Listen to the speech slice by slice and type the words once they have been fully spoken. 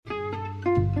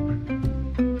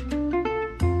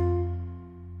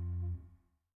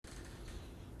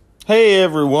Hey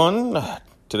everyone,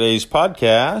 today's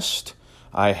podcast,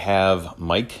 I have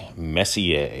Mike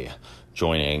Messier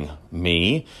joining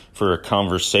me for a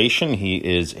conversation. He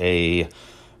is an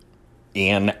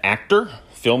actor,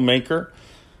 filmmaker,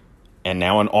 and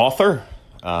now an author.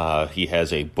 He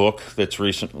has a book that's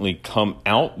recently come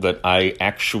out that I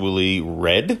actually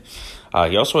read.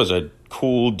 He also has a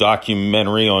cool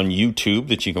documentary on YouTube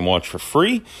that you can watch for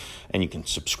free, and you can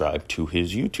subscribe to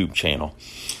his YouTube channel.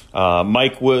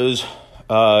 Mike was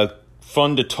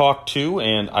fun to talk to,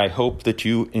 and I hope that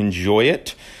you enjoy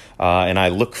it. And I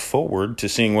look forward to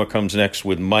seeing what comes next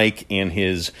with Mike and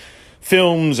his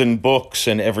films and books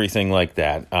and everything like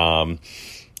that.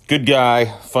 Good guy,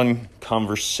 fun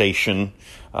conversation.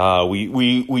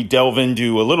 We delve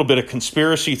into a little bit of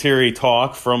conspiracy theory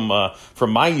talk from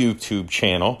my YouTube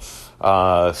channel.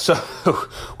 So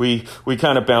we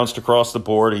kind of bounced across the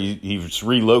board. He's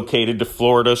relocated to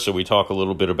Florida, so we talk a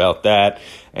little bit about that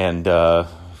and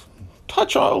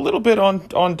touch a little bit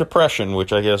on depression,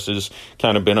 which I guess has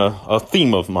kind of been a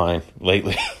theme of mine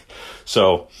lately.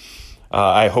 So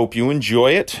I hope you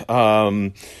enjoy it.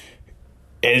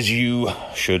 As you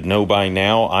should know by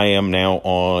now, I am now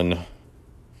on,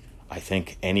 I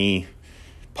think, any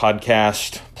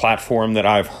podcast platform that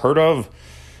I've heard of.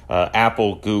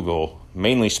 Apple, Google,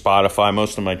 mainly Spotify.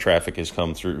 Most of my traffic has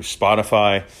come through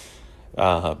Spotify.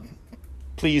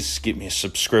 Please give me a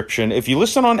subscription. If you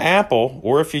listen on Apple,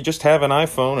 or if you just have an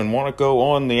iPhone and want to go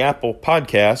on the Apple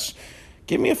Podcasts,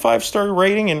 give me a 5-star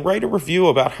rating and write a review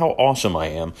about how awesome I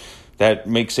am. That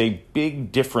makes a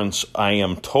big difference, I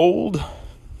am told.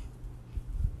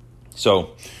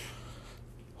 So,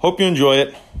 hope you enjoy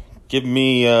it. Give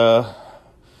me a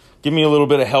little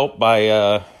bit of help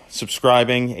by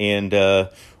subscribing and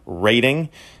rating.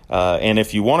 And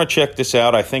if you want to check this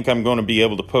out, I think I'm going to be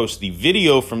able to post the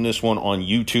video from this one on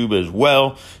YouTube as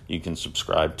well. You can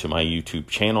subscribe to my YouTube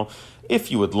channel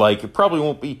if you would like. It probably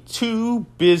won't be too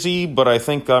busy, but I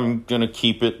think I'm going to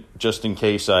keep it just in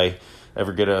case I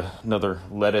ever get another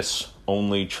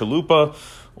lettuce-only chalupa,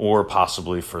 or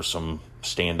possibly for some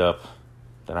stand-up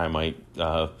that I might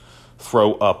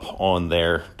throw up on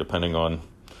there, depending on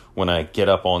when I get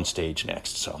up on stage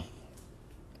next. So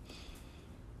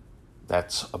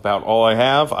that's about all I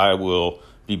have. I will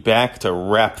be back to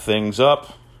wrap things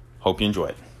up. Hope you enjoy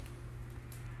it.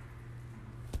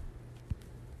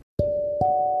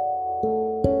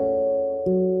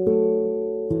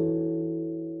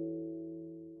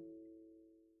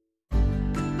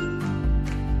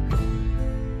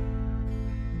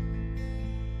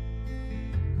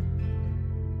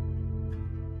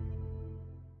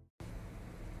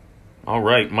 All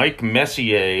right, Mike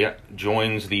Messier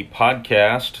joins the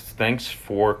podcast. Thanks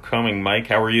for coming, Mike.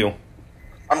 How are you?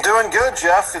 I'm doing good,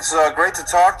 Jeff. It's great to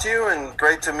talk to you and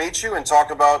great to meet you and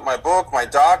talk about my book, my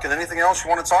doc, and anything else you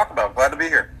want to talk about. Glad to be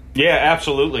here. Yeah,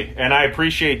 absolutely. And I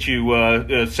appreciate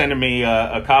you sending me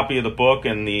a copy of the book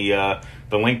and the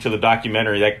link to the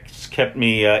documentary. That's kept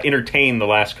me entertained the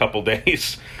last couple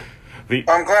days.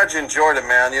 I'm glad you enjoyed it,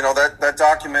 man. You know, that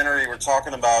documentary we're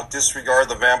talking about, Disregard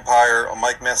the Vampire, a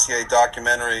Mike Messier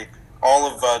documentary. All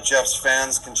of Jeff's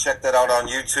fans can check that out on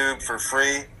YouTube for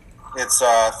free. It's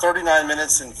 39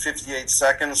 minutes and 58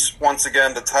 seconds. Once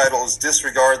again, the title is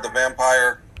Disregard the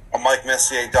Vampire, a Mike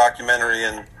Messier documentary,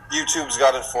 and YouTube's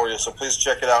got it for you, so please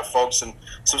check it out, folks, and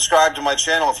subscribe to my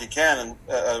channel if you can,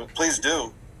 and please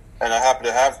do. And I'm happy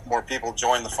to have more people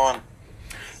join the fun.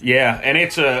 Yeah, and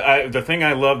it's the thing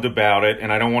I loved about it,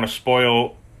 and I don't want to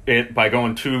spoil it by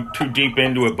going too deep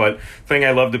into it, but the thing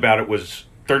I loved about it was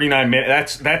 39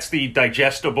 minutes. That's the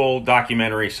digestible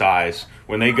documentary size.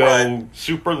 When they go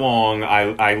super long,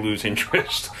 I lose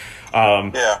interest.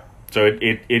 Yeah. So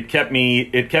it kept me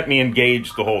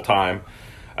engaged the whole time.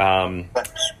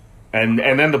 And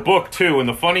then the book too. And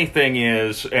the funny thing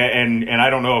is, and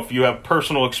I don't know if you have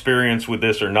personal experience with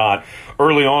this or not.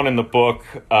 Early on in the book,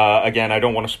 again, I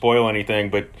don't want to spoil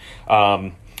anything, but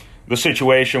the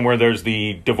situation where there's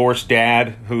the divorced dad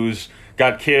who's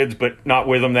got kids but not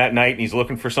with him that night, and he's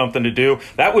looking for something to do.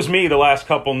 That was me the last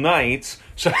couple nights.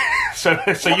 So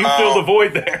you fill the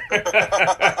void there.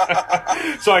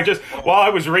 So while I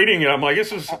was reading it, I'm like,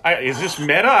 is this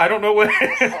meta? I don't know what.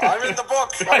 I'm in the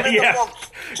book. The book.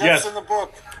 Jeff's in the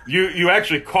book. You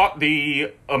actually caught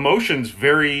the emotions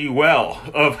very well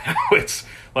of how it's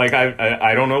like,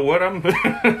 I don't know what I'm.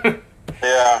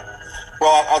 Yeah.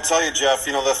 Well, I'll tell you, Jeff,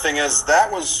 you know, the thing is,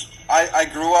 I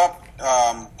grew up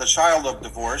the child of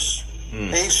divorce.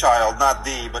 A child, not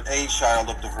the, but a child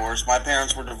of divorce. My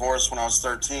parents were divorced when I was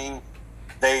 13.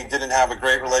 They didn't have a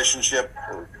great relationship,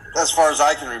 as far as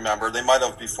I can remember. They might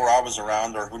have before I was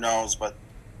around, or who knows, but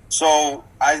So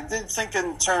I did think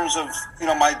in terms of,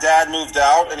 my dad moved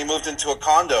out and he moved into a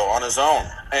condo on his own.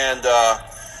 And,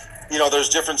 there's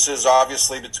differences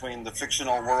obviously between the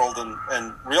fictional world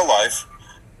and real life.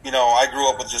 I grew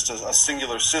up with just a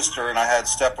singular sister, and I had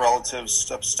step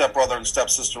relatives, stepbrother and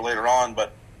stepsister later on.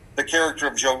 But the character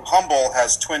of Joe Humble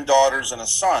has twin daughters and a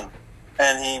son.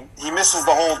 And he misses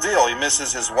the whole deal. He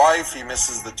misses his wife. He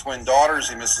misses the twin daughters.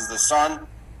 He misses the son.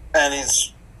 And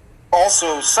he's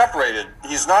also separated.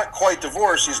 He's not quite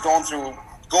divorced. He's going through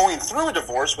a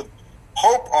divorce with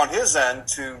hope on his end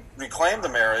to reclaim the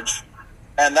marriage.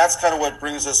 And that's kind of what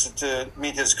brings us to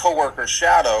meet his coworker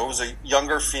Shadow, who's a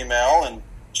younger female, and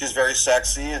she's very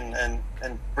sexy and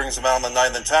brings him out on the night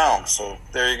in the town. So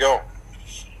there you go.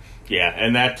 Yeah,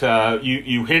 and that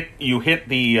you hit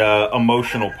the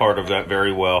emotional part of that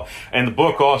very well. And the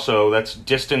book also, that's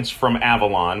Distance from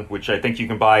Avalon, which I think you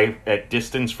can buy at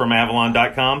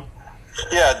distancefromavalon.com.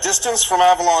 Yeah,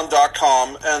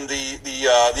 distancefromavalon.com, and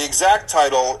the exact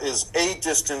title is A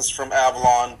Distance from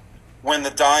Avalon, When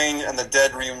the Dying and the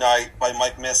Dead Reunite by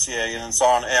Mike Messier, and it's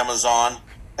on Amazon.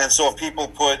 And so if people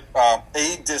put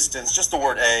A Distance, just the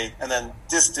word A, and then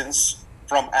Distance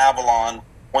from Avalon,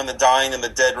 When the Dying and the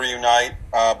Dead Reunite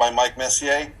by Mike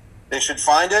Messier, they should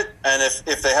find it. And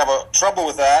if they have trouble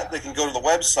with that, they can go to the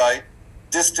website,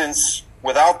 Distance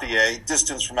without the A,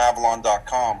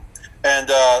 distancefromavalon.com. And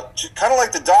kind of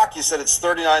like the doc, you said it's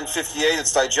 $39.58.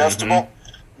 It's digestible.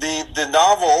 Mm-hmm. The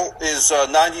novel is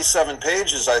 97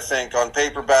 pages, I think, on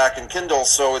paperback and Kindle,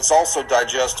 so it's also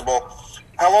digestible.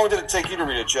 How long did it take you to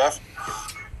read it, Jeff?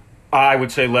 I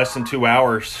would say less than 2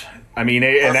 hours. I mean,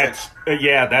 and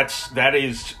that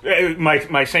is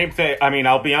my same thing. I mean,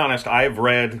 I'll be honest. I've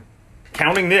read,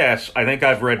 counting this, I think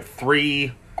I've read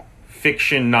 3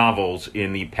 fiction novels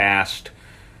in the past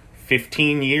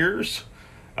 15 years.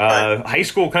 High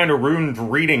school kind of ruined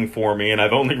reading for me, and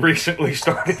I've only recently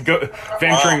started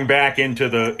venturing back into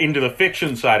the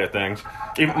fiction side of things.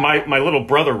 My little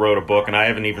brother wrote a book, and I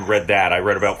haven't even read that. I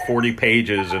read about 40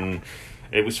 pages, and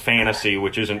it was fantasy,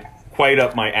 which isn't quite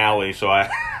up my alley, so I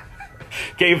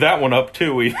gave that one up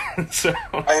too. Even, so.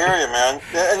 I hear you, man.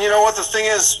 And you know what? The thing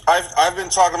is, I've been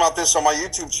talking about this on my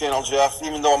YouTube channel, Jeff.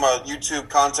 Even though I'm a YouTube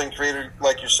content creator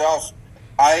like yourself,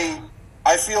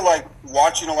 I feel like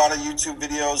watching a lot of YouTube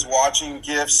videos, watching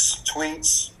GIFs,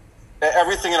 tweets,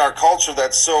 everything in our culture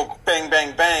that's so bang,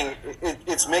 bang, bang,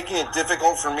 it's making it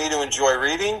difficult for me to enjoy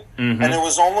reading. Mm-hmm. And it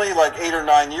was only like 8 or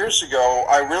 9 years ago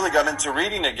I really got into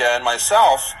reading again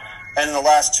myself. And in the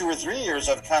last 2 or 3 years,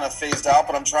 I've kind of phased out,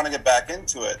 but I'm trying to get back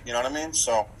into it. You know what I mean?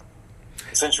 So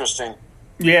it's interesting.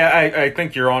 Yeah, I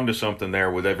think you're onto something there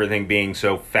with everything being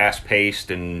so fast-paced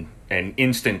and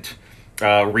instant.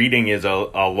 Reading is a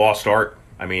lost art.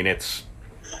 I mean, it's...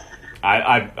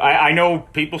 I know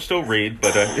people still read,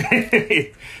 but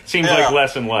it seems like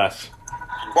less and less.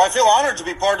 Well, I feel honored to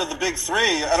be part of the big 3.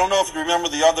 I don't know if you remember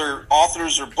the other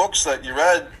authors or books that you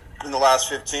read in the last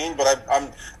 15, but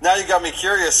I'm now you got me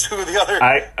curious who the other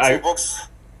 2 books.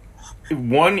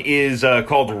 One is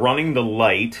called Running the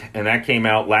Light, and that came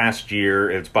out last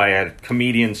year. It's by a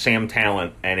comedian, Sam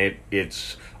Talent, and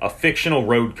it's a fictional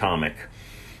road comic.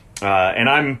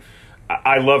 And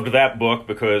I loved that book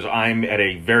because I'm at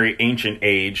a very ancient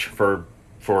age for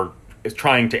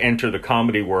trying to enter the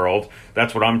comedy world.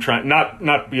 That's what I'm trying,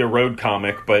 not be a road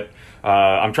comic, but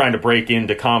I'm trying to break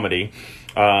into comedy.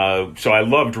 So I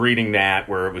loved reading that,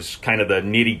 where it was kind of the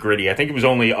nitty gritty. I think it was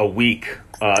only a week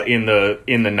in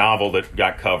the novel that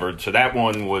got covered. So that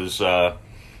one was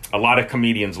a lot of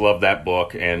comedians love that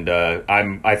book, and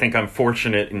I think I'm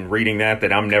fortunate in reading that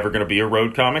I'm never going to be a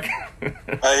road comic.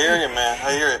 I hear you, man.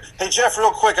 I hear you. Hey, Jeff,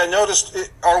 real quick, I noticed,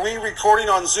 are we recording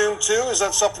on Zoom too? Is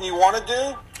that something you want to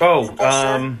do? Oh,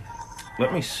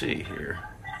 let me see here.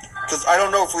 Because I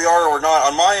don't know if we are or not.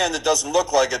 On my end, it doesn't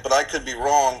look like it, but I could be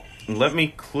wrong. Let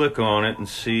me click on it and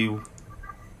see.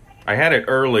 I had it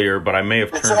earlier, but I may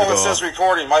have turned it off. It says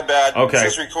recording. My bad. Okay. It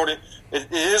says recording. It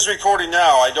is recording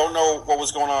now. I don't know what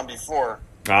was going on before.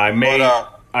 I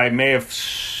may have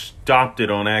stopped it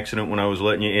on accident when I was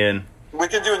letting you in. We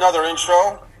can do another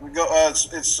intro.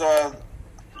 It's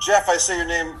Jeff. I say your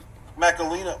name,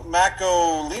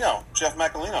 Macolino. Jeff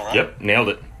Macolino, right? Yep, nailed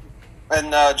it.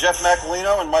 And Jeff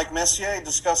Macolino and Mike Messier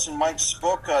discussing Mike's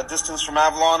book, Distance from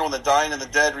Avalon, When the Dying and the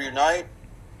Dead Reunite.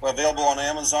 Available on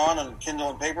Amazon and Kindle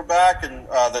and paperback. And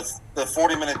the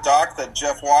 40-minute doc that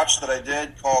Jeff watched that I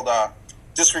did called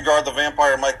Disregard the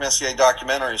Vampire, Mike Messier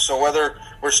documentary. So whether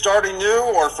we're starting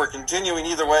new or if we're continuing,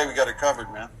 either way, we got it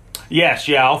covered, man. Yes,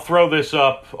 yeah, I'll throw this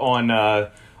up on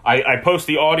I post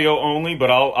the audio only, but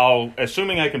I'll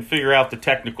assuming I can figure out the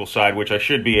technical side, which I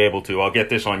should be able to. I'll get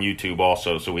this on YouTube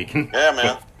also, so we can. Yeah,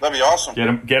 man, that'd be awesome.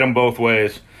 Get them both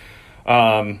ways.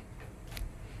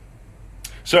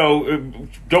 So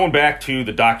going back to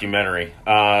the documentary,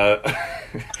 I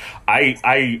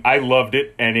loved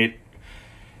it, and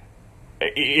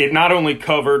it not only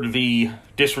covered the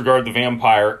Disregard the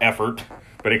Vampire effort,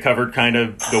 but it covered kind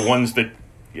of the ones that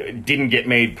didn't get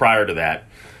made prior to that.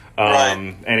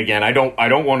 Right. And again, I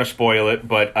don't want to spoil it,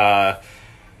 but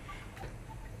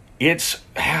it's,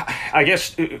 I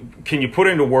guess, can you put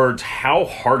into words how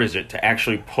hard is it to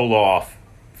actually pull off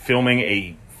filming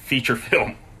a feature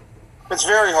film? It's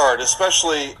very hard,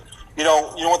 especially you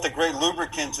know what the great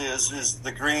lubricant is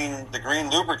the green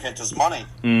lubricant is money.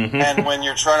 Mm-hmm. And when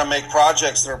you're trying to make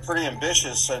projects that are pretty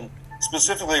ambitious, and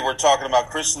specifically we're talking about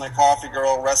Kristen the Coffee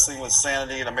Girl, Wrestling with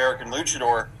Sanity, and American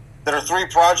Luchador, that are 3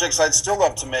 projects I'd still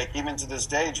love to make even to this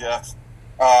day, Jeff.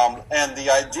 And the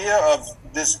idea of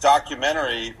this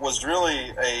documentary was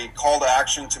really a call to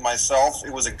action to myself.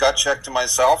 It was a gut check to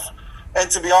myself. And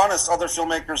to be honest, other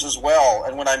filmmakers as well.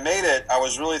 And when I made it, I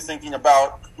was really thinking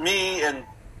about me and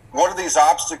what are these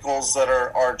obstacles that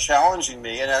are challenging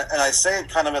me. And I say it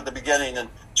kind of at the beginning. And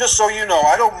just so you know,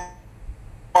 I don't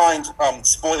mind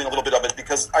spoiling a little bit of it,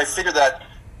 because I figure that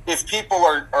if people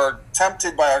are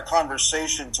tempted by our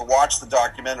conversation to watch the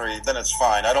documentary, then it's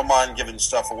fine. I don't mind giving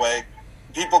stuff away.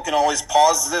 People can always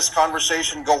pause this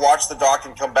conversation, go watch the doc,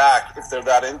 and come back if they're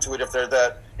that into it, if they're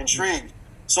that intrigued.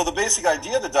 So the basic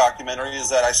idea of the documentary is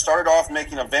that I started off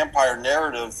making a vampire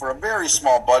narrative for a very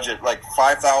small budget, like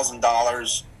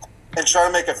 $5,000, and try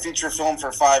to make a feature film for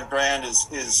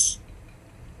 $5,000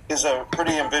 is a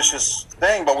pretty ambitious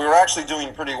thing. But we were actually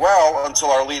doing pretty well until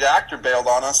our lead actor bailed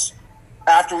on us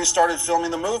after we started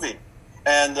filming the movie.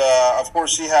 And of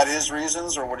course, he had his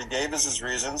reasons, or what he gave as his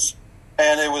reasons.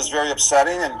 And it was very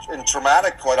upsetting and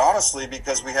traumatic, quite honestly,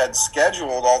 because we had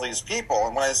scheduled all these people.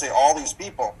 And when I say all these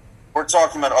people, we're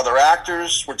talking about other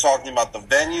actors. We're talking about the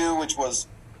venue, which was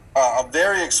a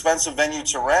very expensive venue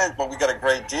to rent, but we got a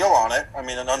great deal on it. I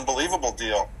mean, an unbelievable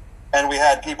deal. And we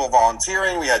had people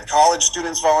volunteering. We had college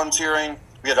students volunteering.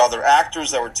 We had other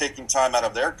actors that were taking time out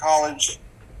of their college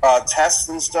tests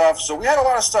and stuff. So we had a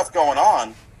lot of stuff going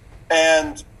on.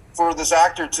 And for this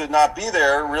actor to not be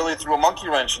there really threw a monkey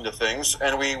wrench into things.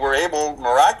 And we were able,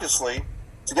 miraculously,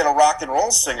 to get a rock and roll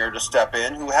singer to step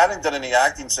in who hadn't done any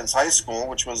acting since high school,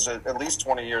 which was at least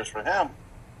 20 years for him.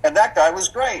 And that guy was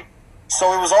great.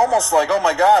 So it was almost like, oh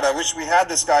my God, I wish we had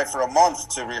this guy for a month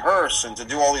to rehearse and to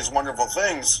do all these wonderful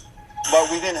things. But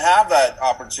we didn't have that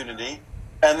opportunity.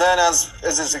 And then as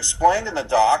is explained in the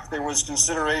doc, there was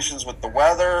considerations with the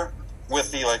weather,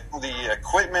 with the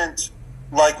equipment,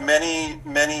 like many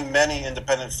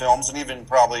independent films, and even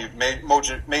probably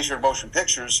major motion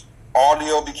pictures.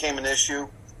 Audio became an issue.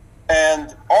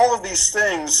 And all of these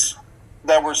things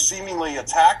that were seemingly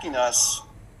attacking us,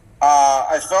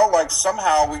 I felt like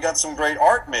somehow we got some great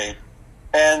art made.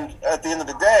 And at the end of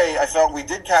the day, I felt we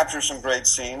did capture some great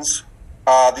scenes.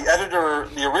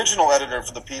 The original editor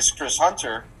for the piece, Chris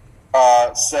Hunter,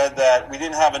 said that we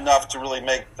didn't have enough to really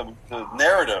make the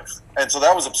narrative. And so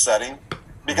that was upsetting,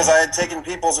 because I had taken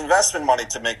people's investment money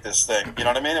to make this thing. You know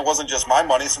what I mean? It wasn't just my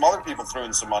money. Some other people threw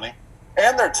in some money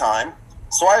and their time.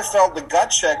 So I felt the gut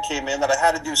check came in that I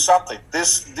had to do something.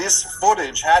 This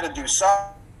footage had to do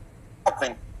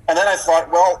something. And then I thought,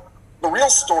 well, the real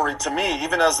story to me,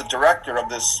 even as the director of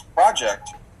this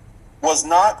project, was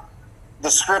not the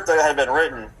script that had been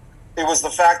written. It was the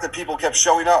fact that people kept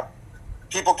showing up.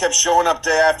 People kept showing up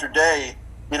day after day,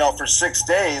 for 6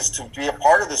 days to be a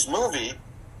part of this movie.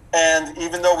 And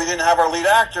even though we didn't have our lead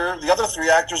actor, the other 3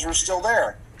 actors were still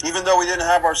there. Even though we didn't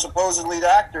have our supposed lead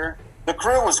actor, the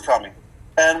crew was coming.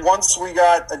 And once we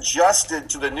got adjusted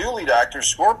to the new lead actor,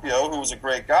 Scorpio, who was a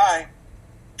great guy,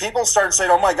 people started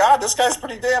saying, oh my God, this guy's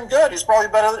pretty damn good. He is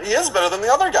better than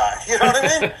the other guy. You know what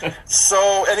I mean?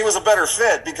 And he was a better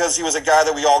fit because he was a guy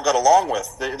that we all got along with.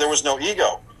 There was no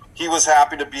ego. He was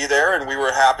happy to be there and we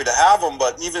were happy to have him.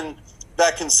 But even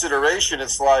that consideration,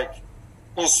 it's like,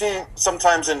 you see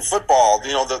sometimes in football,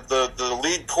 the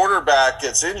lead quarterback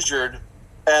gets injured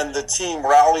and the team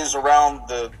rallies around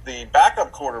the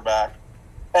backup quarterback,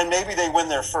 and maybe they win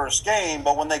their first game,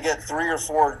 but when they get 3 or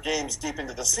 4 games deep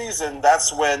into the season,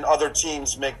 that's when other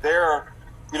teams make their,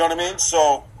 you know what I mean?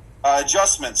 So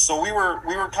adjustments. So we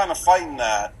were kind of fighting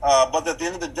that. But at the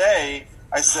end of the day,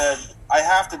 I said, I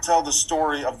have to tell the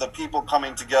story of the people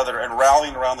coming together and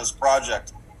rallying around this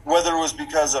project, whether it was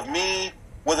because of me,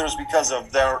 whether it's because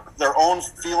of their own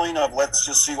feeling of let's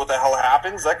just see what the hell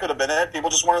happens. That could have been it. People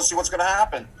just want to see what's going to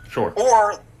happen. Sure.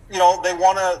 Or they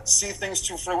want to see things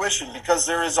to fruition because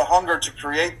there is a hunger to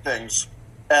create things,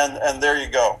 and there you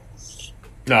go.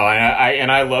 No,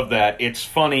 I love that. It's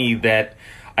funny that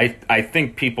I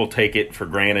think people take it for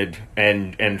granted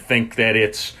and think that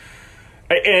it's,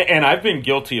 and I've been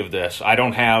guilty of this. I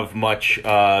don't have much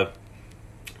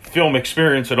film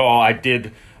experience at all. I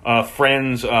did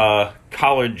Friends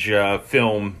college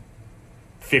film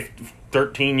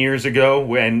 13 years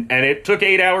ago, and it took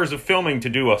 8 hours of filming to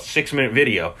do a 6-minute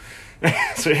video.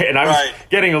 And I was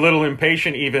getting a little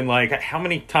impatient, even like, how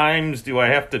many times do I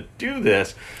have to do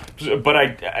this? But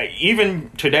I even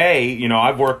today,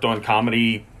 I've worked on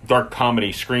dark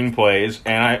comedy screenplays,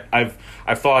 and I've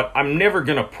thought, I'm never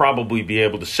going to probably be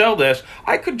able to sell this.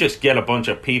 I could just get a bunch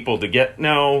of people to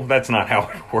no, that's not how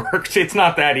it works. It's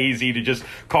not that easy to just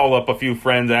call up a few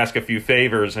friends, ask a few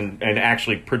favors, and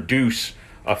actually produce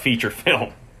a feature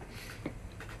film.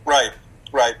 Right.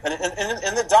 And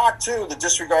in the doc, too, the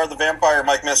Disregard the Vampire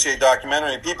Mike Messier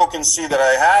documentary, people can see that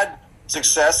I had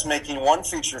success making one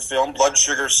feature film, Blood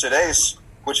Sugar Sid Ace,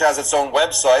 which has its own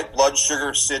website,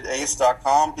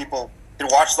 bloodsugarsidace.com. People can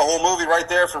watch the whole movie right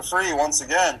there for free once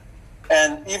again.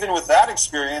 And even with that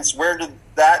experience, where did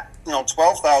that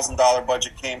 $12,000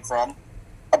 budget came from?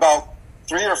 About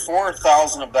 $3,000 or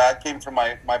 $4,000 of that came from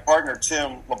my partner,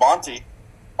 Tim Labonte.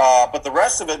 But the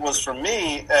rest of it was from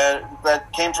me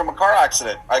that came from a car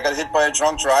accident. I got hit by a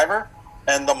drunk driver,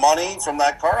 and the money from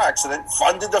that car accident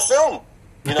funded the film.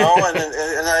 And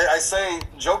I say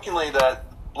jokingly that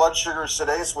Blood Sugar Sid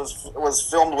Ace was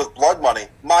filmed with blood money.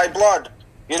 My blood.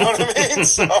 You know what I mean?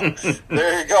 So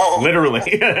there you go. Literally.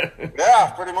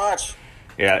 Yeah, pretty much.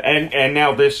 Yeah, and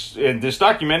now this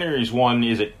documentary's won,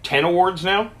 is it 10 awards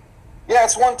now? Yeah,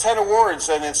 it's won 10 awards,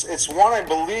 and it's won, I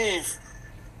believe,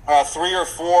 3 or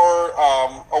 4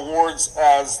 awards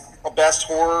as a best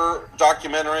horror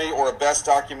documentary or a best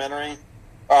documentary.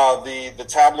 The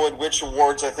Tabloid Witch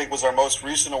Awards, I think, was our most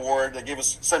recent award. They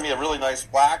sent me a really nice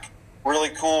plaque. Really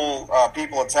cool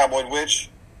people at Tabloid Witch.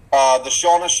 The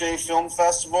Shawnee Film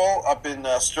Festival up in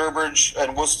Sturbridge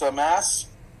and Worcester, Mass.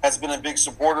 has been a big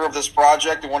supporter of this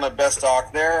project and won a best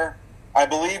doc there. I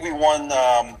believe we won.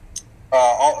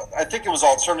 I think it was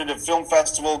Alternative Film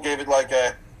Festival gave it like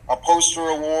a poster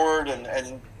award,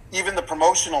 and even the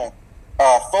promotional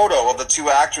photo of the two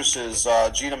actresses,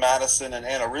 Gina Madison and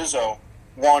Anna Rizzo,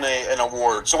 won an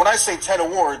award. So when I say 10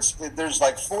 awards, there's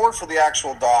like 4 for the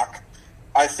actual doc.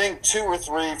 I think 2 or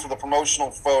 3 for the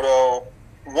promotional photo.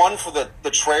 1 for the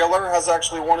trailer has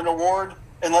actually won an award,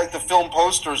 and like the film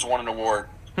posters won an award.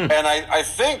 And I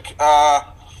think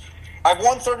I've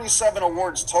won 37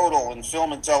 awards total in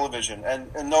film and television.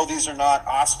 And no, these are not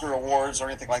Oscar awards or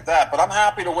anything like that, but I'm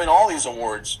happy to win all these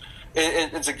awards.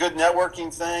 It's a good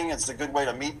networking thing. It's a good way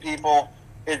to meet people.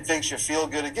 It makes you feel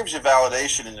good. It gives you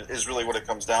validation, is really what it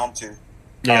comes down to.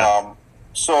 Yeah.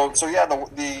 So yeah,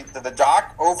 the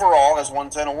doc overall has won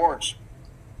 10 awards.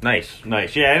 Nice.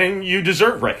 Yeah, and you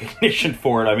deserve recognition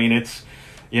for it. I mean, it's,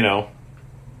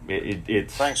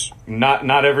 it's Thanks.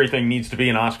 Not everything needs to be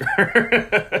an Oscar.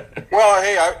 Well,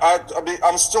 hey,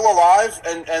 I'm still alive,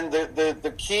 and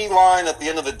the key line at the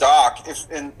end of the doc,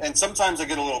 and sometimes I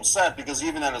get a little upset because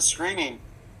even at a screening,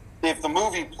 if the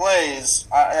movie plays,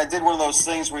 I did one of those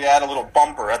things where you add a little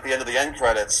bumper at the end of the end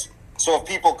credits. So if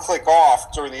people click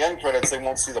off during the end credits, they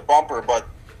won't see the bumper. But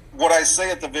what I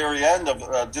say at the very end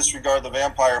of Disregard the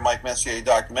Vampire Mike Messier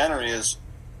documentary is,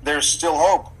 there's still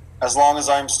hope as long as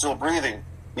I'm still breathing.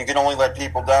 You can only let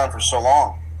people down for so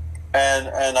long. And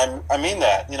I mean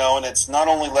that, and it's not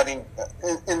only letting,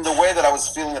 in the way that I was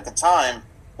feeling at the time,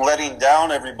 letting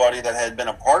down everybody that had been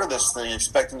a part of this thing,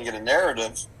 expecting to get a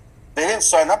narrative. They didn't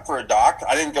sign up for a doc.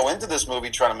 I didn't go into this movie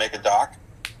trying to make a doc.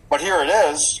 But here it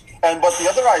is. But the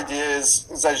other idea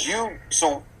is as you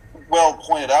so well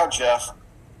pointed out, Jeff,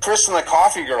 Chris and the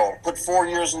Coffee Girl, put 4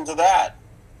 years into that.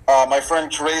 My friend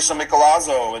Teresa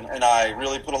Michelazzo and I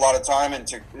really put a lot of time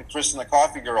into Chris and the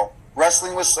Coffee Girl.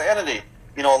 Wrestling with Sanity.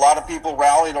 A lot of people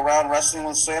rallied around Wrestling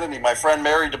with Sanity. My friend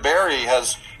Mary DeBerry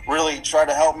has really tried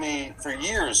to help me for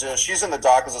years. She's in the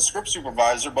doc as a script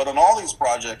supervisor, but on all these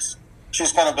projects,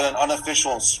 she's kind of been an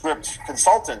unofficial script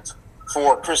consultant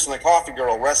for Chris and the Coffee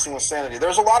Girl, Wrestling with Sanity.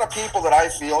 There's a lot of people that I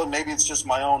feel, and maybe it's just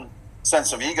my own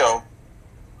sense of ego,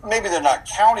 maybe they're not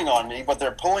counting on me, but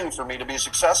they're pulling for me to be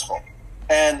successful.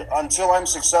 And until I'm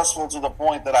successful to the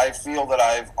point that I feel that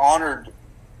I've honored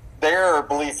their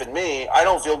belief in me, I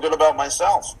don't feel good about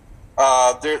myself.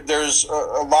 There's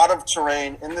a lot of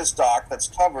terrain in this doc that's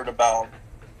covered about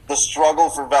the struggle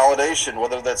for validation,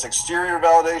 whether that's exterior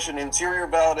validation, interior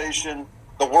validation,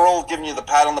 the world giving you the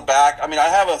pat on the back. I mean, I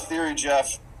have a theory,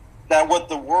 Jeff, that what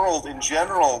the world in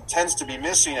general tends to be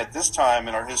missing at this time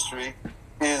in our history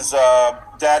is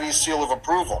daddy's seal of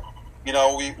approval. You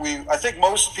know, I think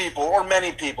most people, or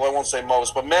many people, I won't say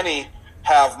most, but many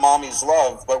have mommy's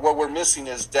love, but what we're missing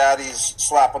is daddy's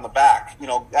slap on the back, you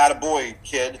know, attaboy,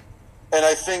 kid. And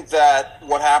I think that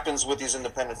what happens with these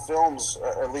independent films,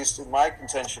 at least in my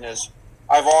contention, is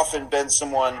I've often been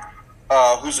someone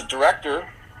who's a director,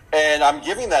 and I'm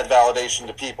giving that validation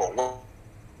to people,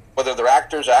 whether they're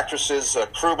actors, actresses,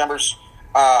 crew members.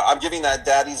 I'm giving that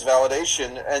daddy's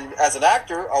validation. And as an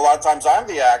actor, a lot of times I'm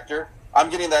the actor. I'm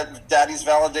getting that daddy's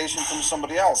validation from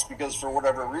somebody else because for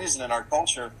whatever reason in our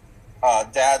culture,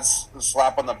 dad's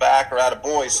slap on the back or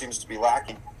attaboy seems to be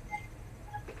lacking.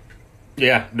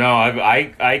 Yeah, no,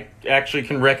 I actually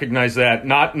can recognize that.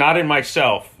 Not in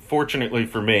myself. Fortunately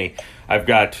for me, I've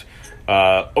got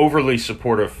overly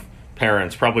supportive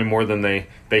parents, probably more than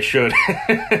they should.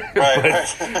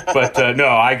 but no,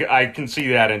 I can see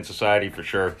that in society for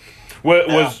sure.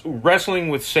 Was Wrestling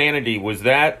with Sanity, was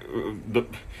that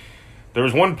there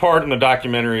was one part in the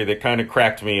documentary that kind of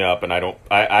cracked me up, and I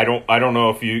don't know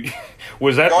if you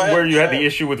was that where you had the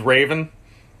issue with Raven?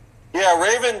 Yeah,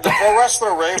 Raven, the pro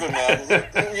wrestler Raven,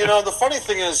 man. You know, the funny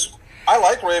thing is, I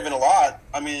like Raven a lot.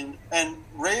 I mean, and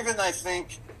Raven, I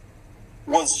think,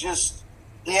 was just,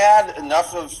 he had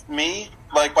enough of me.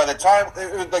 Like, by the time,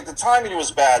 like, the timing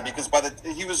was bad because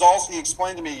he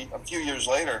explained to me a few years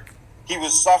later, he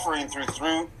was suffering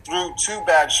through 2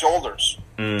 bad shoulders.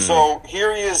 So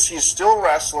here he is, he's still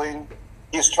wrestling,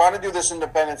 he's trying to do this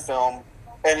independent film,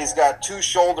 and he's got 2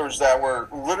 shoulders that were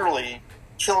literally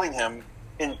killing him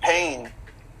in pain,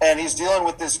 and he's dealing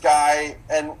with this guy,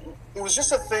 and it was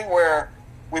just a thing where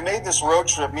we made this road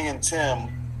trip, me and Tim,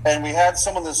 and we had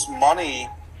some of this money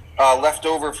left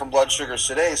over from Blood Sugar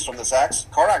Sedase from this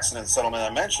car accident settlement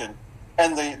I mentioned,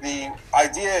 and the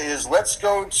idea is let's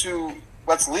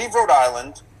leave Rhode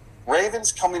Island.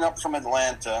 Raven's coming up from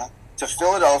Atlanta to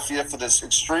Philadelphia for this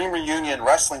Extreme Reunion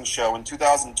wrestling show in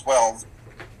 2012,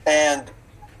 and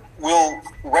we'll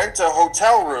rent a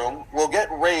hotel room, we'll get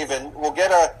Raven, we'll get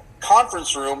a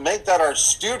conference room, make that our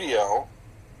studio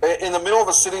in the middle of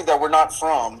a city that we're not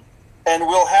from, and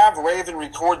we'll have Raven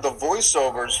record the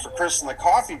voiceovers for Chris and the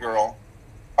Coffee Girl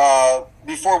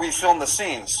before we film the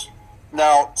scenes.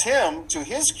 Now, Tim, to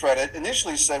his credit,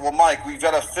 initially said, well, Mike, we've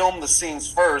got to film the scenes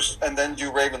first and then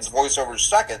do Raven's voiceovers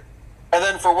second. And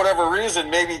then for whatever reason,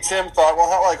 maybe Tim thought, well,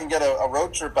 hell, I can get a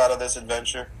road trip out of this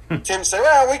adventure. Tim said,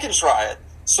 well, we can try it.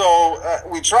 So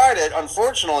we tried it.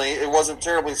 Unfortunately, it wasn't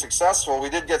terribly successful. We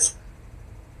did get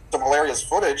some hilarious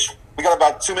footage. We got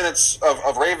about 2 minutes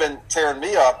of Raven tearing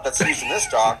me up that's used in this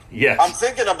doc. Yes. I'm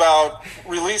thinking about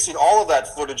releasing all of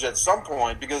that footage at some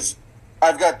point because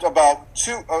I've got about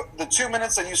the 2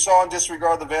 minutes that you saw in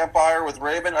Disregard the Vampire with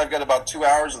Raven, I've got about 2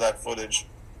 hours of that footage.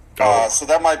 So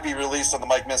that might be released on the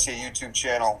Mike Messier YouTube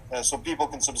channel. So people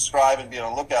can subscribe and be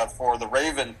on the lookout for the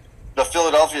Raven, the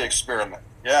Philadelphia experiment.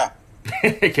 Yeah.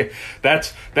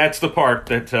 That's the part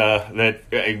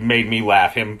that made me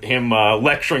laugh. Him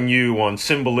lecturing you on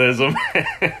symbolism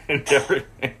and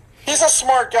everything. He's a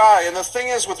smart guy, and the thing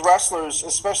is with wrestlers,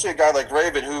 especially a guy like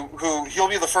Raven, who he'll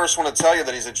be the first one to tell you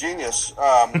that he's a genius,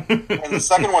 and the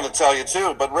second one to tell you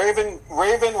too. But Raven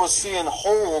was seeing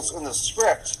holes in the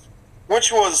script,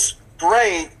 which was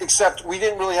great, except we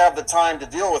didn't really have the time to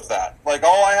deal with that. Like,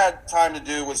 all I had time to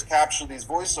do was capture these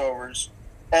voiceovers.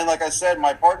 And like I said,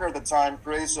 my partner at the time,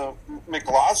 Teresa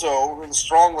Michelazzo, a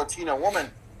strong Latina woman,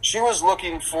 she was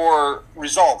looking for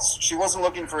results. She wasn't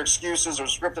looking for excuses or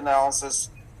script analysis.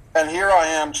 And here I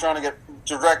am trying to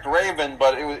direct Raven,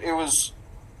 but it was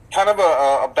kind of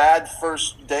a bad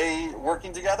first day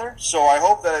working together. So I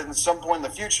hope that at some point in the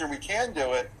future we can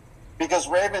do it, because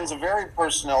Raven's a very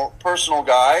personal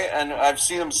guy, and I've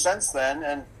seen him since then,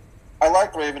 and I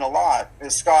like Raven a lot.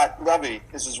 Scott Levy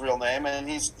is his real name, and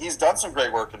he's done some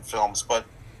great work in films, but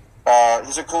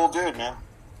he's a cool dude, man.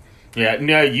 Yeah,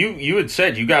 now you had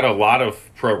said you got a lot of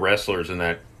pro wrestlers in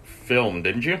that film,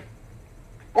 didn't you?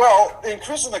 Well, in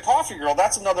Chris and the Coffee Girl,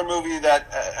 that's another movie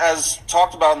that, as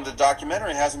talked about in the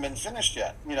documentary, hasn't been finished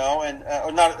yet. You know, and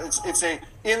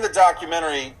in the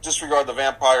documentary, Disregard the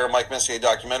Vampire, Mike Messier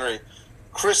documentary,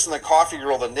 Chris and the Coffee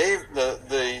Girl,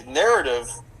 the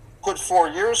narrative put 4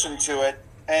 years into it,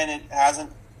 and it hasn't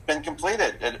been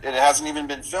completed. It hasn't even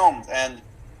been filmed. And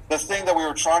the thing that we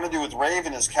were trying to do with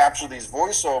Raven is capture these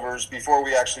voiceovers before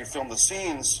we actually film the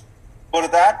scenes.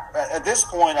 But at this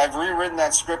point, I've rewritten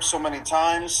that script so many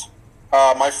times.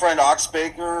 My friend Ox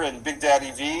Baker and Big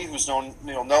Daddy V, who's known,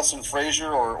 Nelson Frazier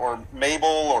or Mabel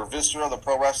or Viscera, the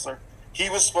pro wrestler, he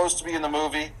was supposed to be in the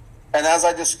movie. And as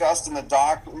I discussed in the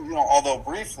doc, although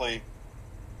briefly,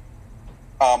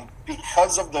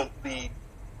 because of the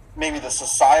maybe the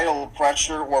societal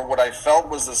pressure, or what I felt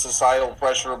was the societal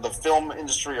pressure of the film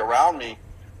industry around me,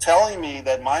 telling me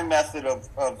that my method of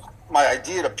my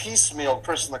idea to piecemeal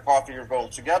Chris and the Coffee Girl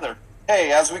together,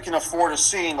 hey, as we can afford a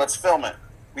scene, let's film it.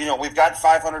 We've got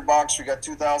 $500, we got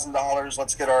 $2,000,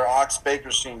 let's get our Ox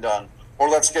Baker scene done, or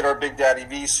let's get our Big Daddy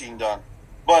V scene done.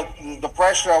 But the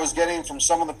pressure I was getting from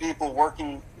some of the people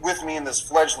working with me in this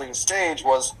fledgling stage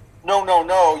was,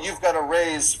 no, you've got to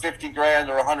raise 50 grand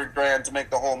or 100 grand to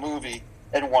make the whole movie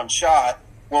in one shot.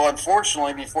 Well,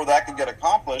 unfortunately, before that could get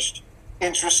accomplished,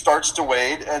 interest starts to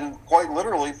wane, and quite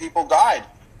literally, people died.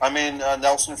 I mean,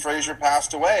 Nelson Frazier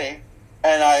passed away,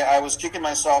 and I was kicking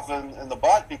myself in the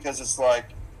butt, because it's like,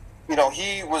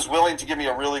 he was willing to give me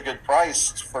a really good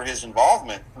price for his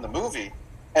involvement in the movie.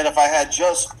 And if I had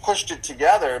just pushed it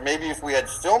together, maybe if we had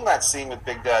filmed that scene with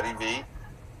Big Daddy V,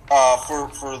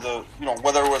 for the,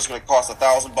 whether it was going to cost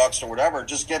 $1,000 or whatever,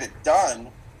 just get it done,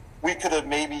 we could have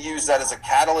maybe used that as a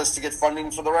catalyst to get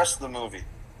funding for the rest of the movie.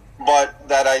 But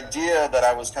that idea that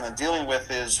I was kind of dealing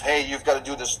with is, hey, you've got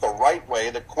to do this the right way,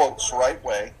 the quotes right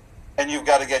way, and you've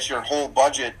got to get your whole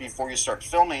budget before you start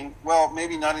filming. Well,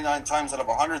 maybe 99 times out of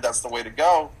 100, that's the way to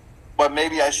go. But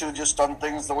maybe I should have just done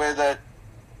things the way that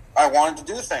I wanted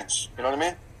to do things. You know what I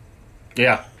mean?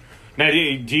 Yeah. Now, do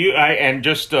you? And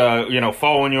just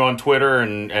following you on Twitter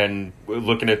and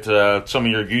looking at some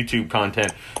of your YouTube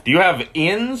content. Do you have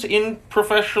ins in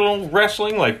professional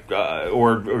wrestling,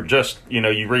 or just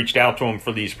you reached out to them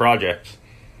for these projects?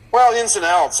 Well, ins and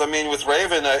outs. I mean, with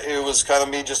Raven, it was kind of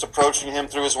me just approaching him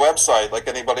through his website, like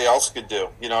anybody else could do.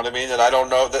 You know what I mean? And I don't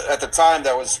know that at the time,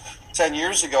 that was 10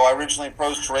 years ago. I originally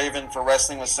approached Raven for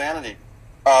Wrestling with Sanity.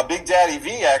 Big Daddy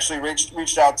V actually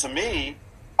reached out to me.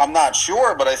 I'm not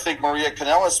sure, but I think Maria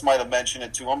Kanellis might have mentioned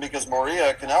it to him, because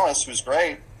Maria Kanellis, who's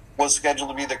great, was scheduled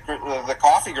to be the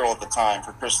coffee girl at the time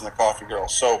for Chris and the Coffee Girl.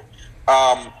 So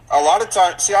a lot of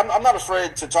times, see, I'm not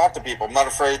afraid to talk to people. I'm not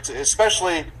afraid to,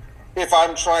 especially if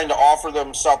I'm trying to offer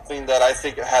them something that I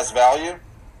think has value.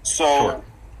 So sure.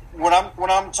 When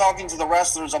I'm talking to the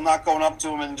wrestlers, I'm not going up to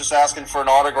them and just asking for an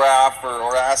autograph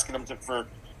or asking them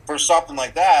for something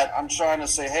like that. I'm trying to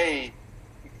say, hey,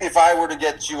 if I were to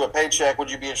get you a paycheck, would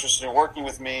you be interested in working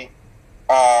with me?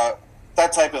 That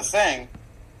type of thing.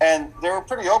 And they were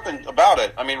pretty open about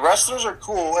it. I mean, wrestlers are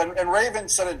cool. And Raven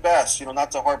said it best,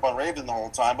 not to harp on Raven the whole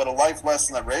time, but a life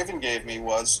lesson that Raven gave me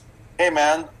was, hey,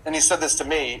 man, and he said this to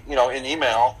me, in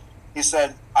email. He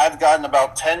said, I've gotten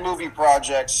about 10 movie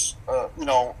projects,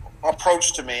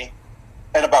 approached to me,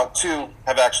 and about 2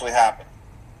 have actually happened.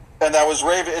 And that was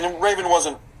Raven. And Raven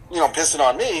wasn't, pissing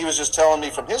on me. He was just telling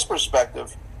me from his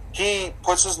perspective. He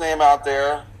puts his name out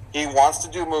there. He wants to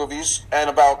do movies, and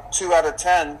about 2 out of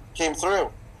 10 came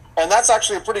through. And that's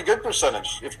actually a pretty good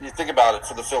percentage, if you think about it,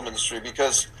 for the film industry,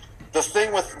 because the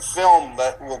thing with film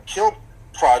that will kill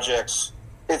projects,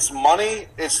 it's money,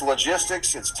 it's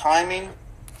logistics, it's timing.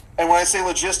 And when I say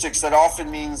logistics, that often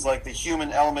means like the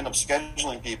human element of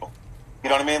scheduling people. You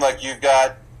know what I mean? Like, you've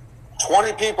got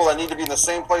 20 people that need to be in the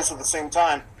same place at the same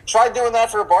time. Try doing that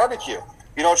for a barbecue.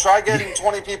 Try getting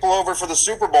 20 people over for the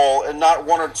Super Bowl and not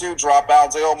 1 or 2 drop out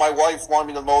and say, oh, my wife wanted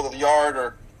me to mow the yard,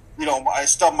 or, I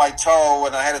stubbed my toe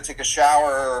and I had to take a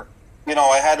shower, or,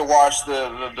 I had to watch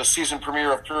the season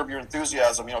premiere of Curb Your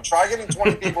Enthusiasm. Try getting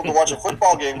 20 people to watch a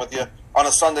football game with you on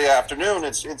a Sunday afternoon.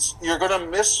 It's you're going to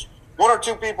miss 1 or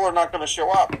 2 people are not going to show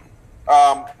up.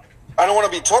 I don't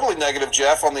want to be totally negative,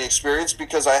 Jeff, on the experience,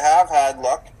 because I have had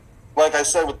luck. Like I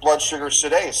said, with Blood Sugar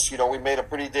Sedace, we made a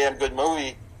pretty damn good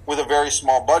movie with a very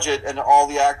small budget, and all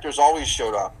the actors always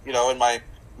showed up. And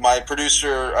my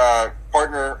producer,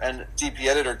 partner, and DP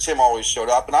editor, Tim, always showed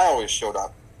up, and I always showed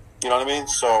up. You know what I mean?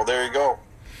 So there you go.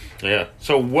 Yeah.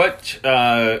 So what,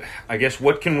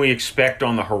 what can we expect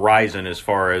on the horizon as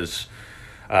far as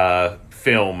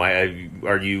film?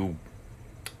 Are you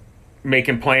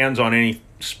making plans on any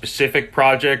specific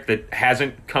project that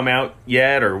hasn't come out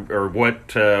yet, or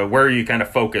what? Where are you kind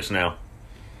of focused now?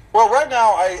 Well, right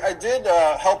now, I did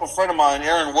help a friend of mine,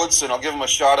 Aaron Woodson. I'll give him a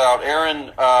shout out.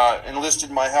 Aaron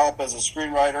enlisted my help as a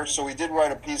screenwriter, so we did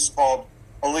write a piece called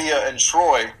Aaliyah and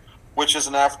Troy, which is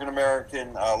an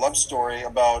African-American love story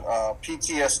about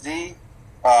PTSD.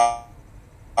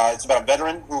 It's about a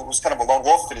veteran who was kind of a lone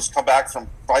wolf and has come back from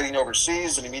fighting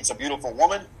overseas, and he meets a beautiful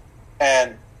woman.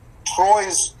 And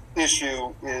Troy's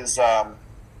issue is that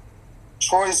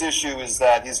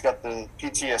he's got the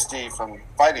PTSD from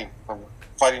fighting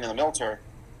in the military,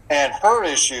 and her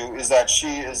issue is that she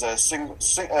is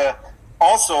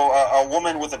also a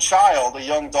woman with a child, a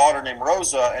young daughter named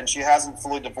Rosa, and she hasn't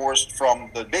fully divorced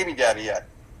from the baby daddy yet.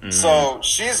 Mm-hmm. So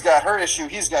she's got her issue,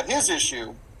 he's got his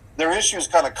issue, their issues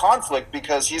kind of conflict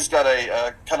because he's got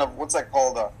a kind of, what's that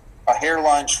called, a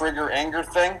hairline trigger anger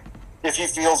thing. If he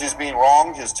feels he's being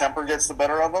wronged, his temper gets the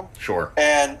better of him. Sure.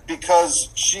 And because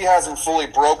she hasn't fully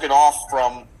broken off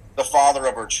from the father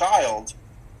of her child,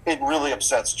 it really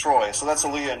upsets Troy. So that's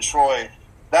Aaliyah and Troy.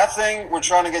 That thing we're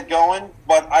trying to get going,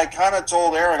 but I kind of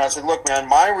told Aaron, I said, look, man,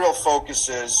 my real focus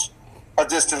is A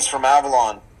Distance from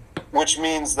Avalon, which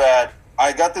means that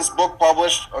I got this book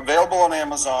published, available on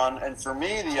Amazon, and for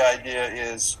me the idea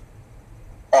is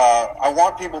I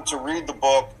want people to read the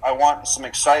book. I want some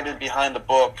excitement behind the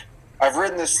book. I've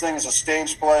written this thing as a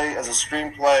stage play, as a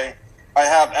screenplay. I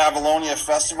have Avalonia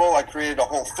Festival. I created a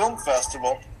whole film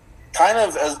festival kind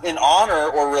of as in honor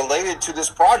or related to this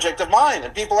project of mine,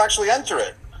 and people actually enter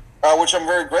it, which I'm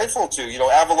very grateful to. You know,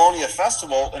 Avalonia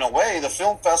Festival, in a way, the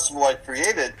film festival I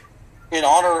created in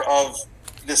honor of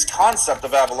this concept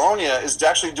of Avalonia is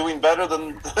actually doing better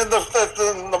than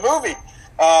the movie.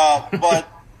 But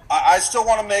I still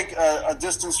want to make a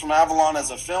Distance from Avalon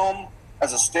as a film,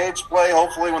 as a stage play.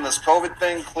 Hopefully when this COVID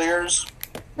thing clears,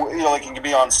 you know, it can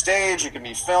be on stage, it can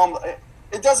be filmed.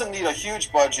 It doesn't need a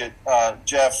huge budget,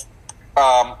 Jeff.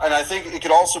 And I think it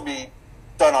could also be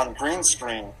done on green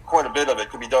screen. Quite a bit of it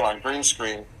could be done on green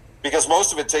screen because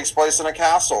most of it takes place in a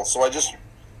castle. So I just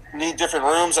need different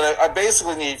rooms, and I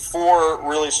basically need 4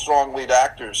 really strong lead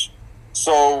actors.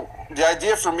 So the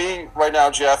idea for me right now,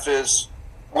 Jeff, is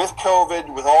with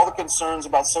COVID, with all the concerns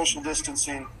about social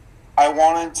distancing, I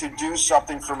wanted to do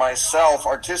something for myself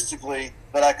artistically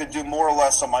that I could do more or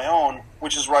less on my own,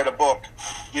 which is write a book.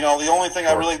 You know, the only thing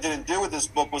I really didn't do with this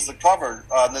book was the cover.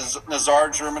 Nazar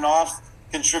Germanoff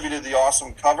contributed the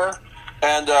awesome cover,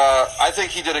 and I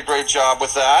think he did a great job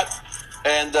with that.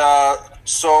 And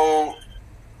so,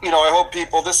 you know, I hope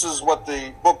people, this is what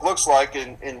the book looks like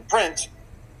in print.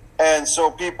 And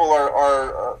so people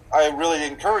I really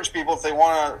encourage people, if they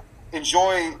want to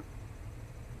enjoy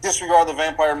Disregard the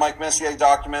Vampire Mike Messier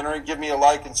documentary, give me a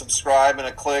like and subscribe and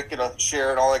a click and a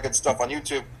share and all that good stuff on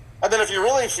YouTube. And then if you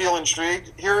really feel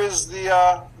intrigued, here is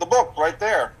the book right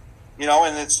there. You know,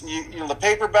 and it's, you know, the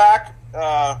paperback,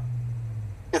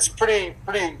 it's pretty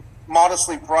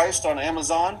modestly priced on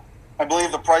Amazon. I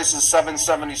believe the price is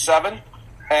 $7.77.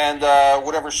 And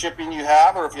whatever shipping you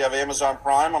have, or if you have Amazon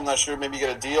Prime, I'm not sure, maybe you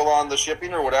get a deal on the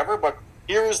shipping or whatever. But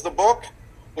here is the book.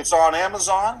 It's on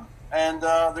Amazon, and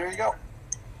there you go.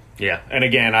 Yeah, and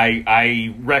again,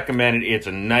 I recommend it. It's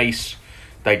a nice,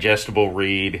 digestible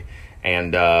read,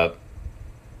 and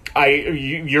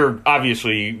you're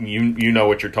obviously you know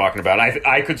what you're talking about.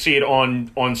 I could see it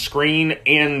on screen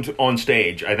and on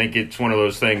stage. I think it's one of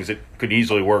those things that could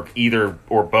easily work either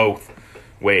or both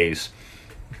ways.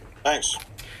 Thanks.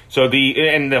 So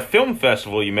the film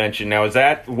festival you mentioned, now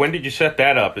when did you set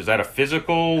that up? Is that a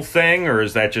physical thing, or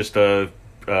is that just with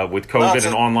COVID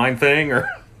an online thing? Or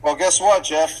well, guess what,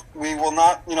 Jeff? We will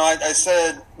not. You know, I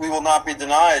said we will not be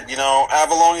denied. You know,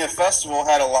 Avalonia Festival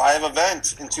had a live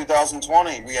event in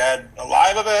 2020. We had a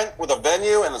live event with a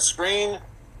venue and a screen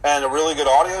and a really good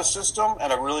audio system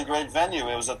and a really great venue.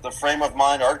 It was at the Frame of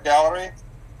Mind Art Gallery.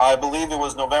 I believe it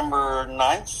was November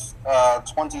 9th,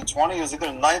 2020. It was either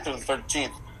the 9th or the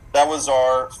 13th. That was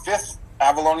our 5th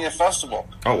Avalonia Festival.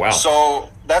 Oh, wow. So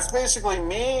that's basically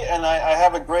me, and I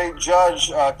have a great judge,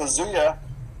 Kazuya,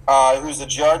 who's the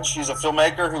judge. He's a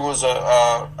filmmaker who was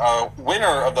a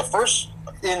winner of the first,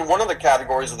 in one of the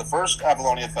categories of the first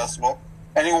Avalonia Festival,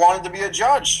 and he wanted to be a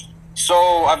judge.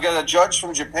 So I've got a judge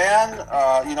from Japan.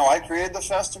 You know, I created the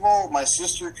festival. My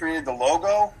sister created the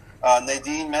logo.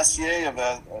 Nadine Messier of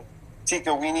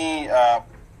Tikawini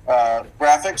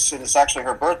Graphics, and it's actually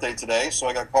her birthday today, so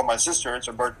I got to call my sister. It's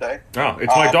her birthday. Oh,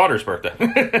 it's my daughter's birthday.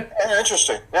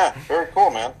 Interesting. Yeah, very cool,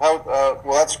 man. Well,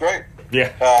 that's great.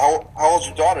 Yeah. How old's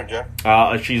your daughter, Jeff?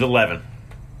 She's 11.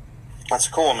 That's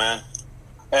cool, man.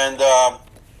 And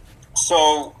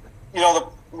so, you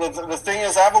know, the thing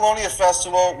is, Avalonia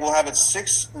Festival will have its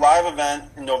 6th live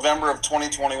event in November of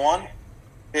 2021.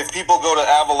 If people go to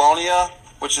Avalonia,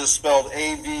 which is spelled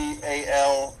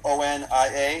Avalonia,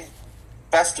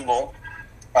 Festival,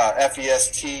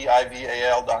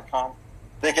 FESTIVAL.com.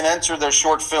 They can enter their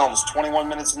short films, 21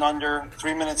 minutes and under,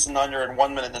 3 minutes and under, and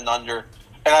 1 minute and under.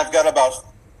 And I've got about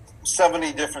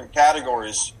 70 different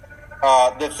categories.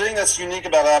 The thing that's unique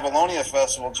about Avalonia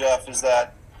Festival, Jeff, is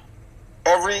that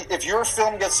if your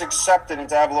film gets accepted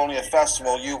into Avalonia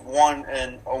Festival, you've won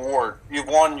an award. You've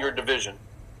won your division.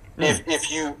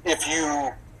 If you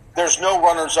there's no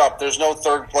runners-up. There's no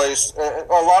third place. A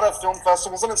lot of film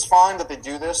festivals, and it's fine that they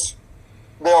do this,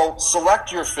 they'll select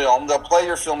your film, they'll play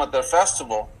your film at their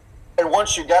festival, and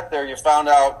once you get there, you found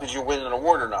out, did you win an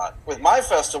award or not? With my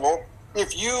festival,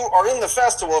 if you are in the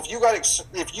festival, if you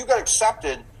got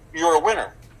accepted, you're a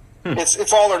winner.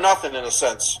 It's all or nothing in a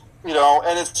sense, you know,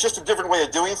 and it's just a different way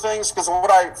of doing things. Because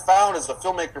what I found as a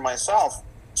filmmaker myself,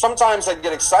 sometimes I'd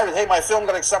get excited. Hey, my film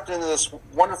got accepted into this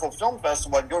wonderful film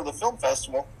festival. I'd go to the film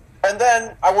festival, and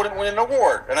then I wouldn't win an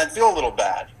award, and I'd feel a little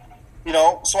bad, you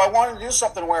know. So I wanted to do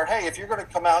something where, hey, if you're going to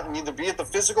come out and either be at the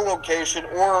physical location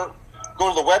or go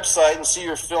to the website and see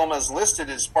your film as listed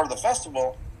as part of the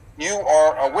festival, you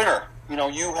are a winner. You know,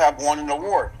 you have won an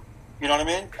award. You know what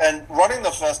I mean? And running the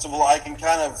festival, I can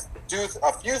kind of do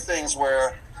a few things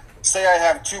where, say I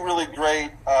have two really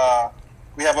great,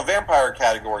 we have a vampire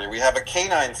category, we have a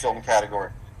canine film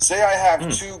category. Say I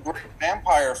have two great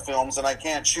vampire films and I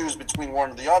can't choose between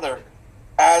one or the other.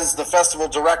 As the festival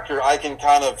director, I can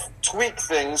kind of tweak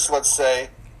things, let's say,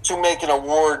 to make an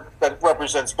award that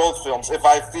represents both films if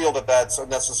I feel that that's a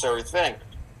necessary thing.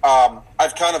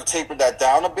 I've kind of tapered that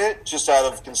down a bit just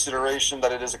out of consideration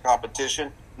that it is a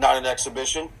competition, not an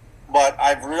exhibition. But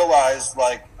I've realized,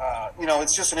 like, you know,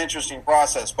 it's just an interesting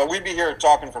process. But we'd be here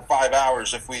talking for 5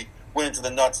 hours if we went into the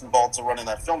nuts and bolts of running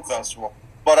that film festival.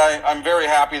 But I'm very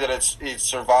happy that it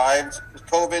survived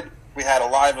COVID. We had a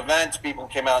live event. People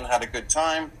came out and had a good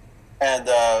time. And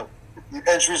the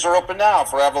entries are open now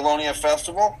for Avalonia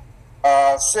Festival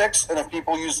 6. And if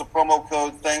people use the promo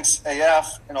code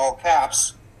THANKSAF in all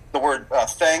caps, the word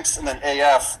thanks and then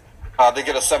AF, they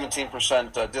get a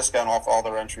 17% discount off all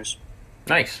their entries.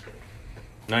 Nice.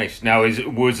 Now,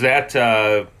 was that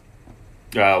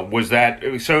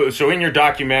so in your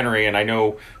documentary? And I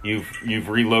know you've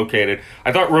relocated.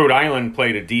 I thought Rhode Island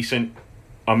played a decent.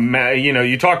 You know,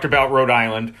 you talked about Rhode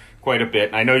Island quite a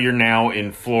bit. I know you're now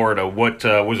in Florida. What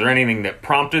was there anything that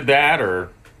prompted that, or?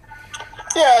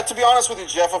 Yeah, to be honest with you,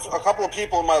 Jeff, a couple of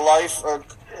people in my life,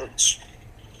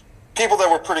 people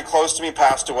that were pretty close to me,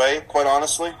 passed away, quite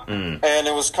honestly. And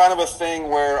it was kind of a thing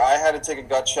where I had to take a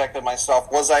gut check at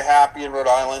myself. Was I happy in Rhode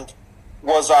Island?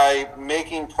 Was I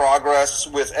making progress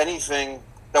with anything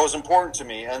that was important to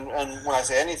me? And when I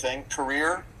say anything,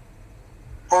 career,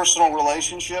 personal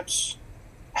relationships,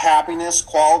 happiness,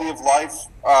 quality of life.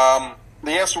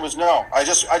 The answer was no. I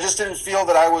just didn't feel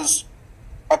that I was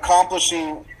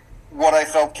accomplishing what I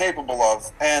felt capable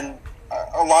of. And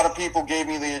a lot of people gave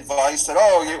me the advice that,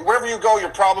 wherever you go, your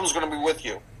problem's going to be with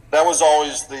you. That was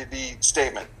always the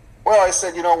statement. Well, I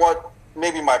said, you know what?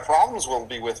 Maybe my problems will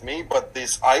be with me, but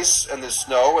this ice and this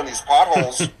snow and these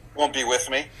potholes won't be with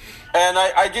me. And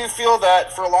I do feel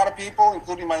that for a lot of people,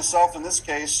 including myself in this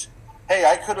case, hey,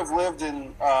 I could have lived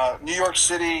in New York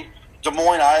City, Des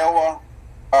Moines, Iowa,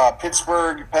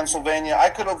 Pittsburgh, Pennsylvania. I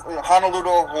could have,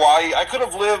 Honolulu, Hawaii. I could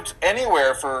have lived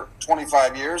anywhere for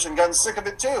 25 years and gotten sick of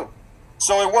it too.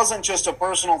 So it wasn't just a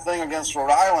personal thing against Rhode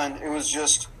Island. It was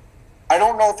just, I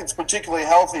don't know if it's particularly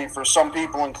healthy for some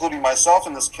people, including myself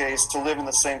in this case, to live in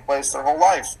the same place their whole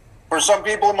life. For some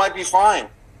people, it might be fine.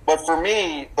 But for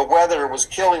me, the weather was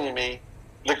killing me.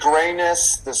 The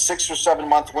grayness, the 6 or 7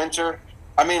 month winter.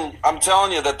 I mean, I'm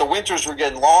telling you that the winters were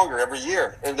getting longer every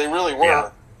year, and they really were.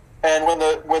 Yeah. And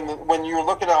when you're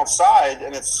looking outside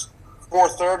and it's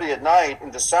 4:30 at night in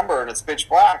December and it's pitch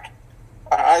black,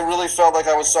 I really felt like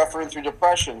I was suffering through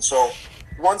depression. So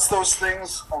once those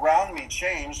things around me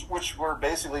changed, which were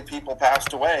basically people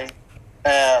passed away,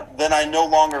 then I no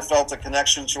longer felt a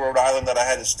connection to Rhode Island that I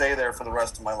had to stay there for the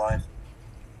rest of my life.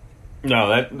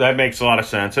 No, that makes a lot of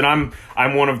sense. And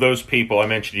I'm one of those people. I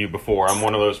mentioned to you before. I'm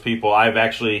one of those people. I've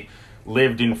actually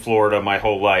lived in Florida my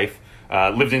whole life.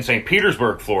 Lived in St.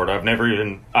 Petersburg, Florida. I've never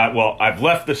even I've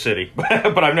left the city,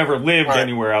 but I've never lived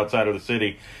anywhere outside of the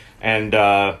city. And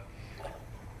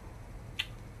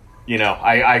you know,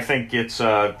 I think it's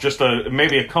just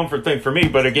maybe a comfort thing for me.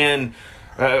 But again,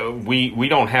 we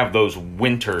don't have those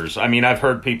winters. I mean, I've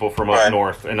heard people from up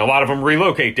north, and a lot of them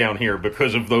relocate down here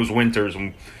because of those winters.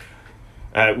 And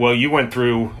well, you went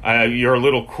through, you're a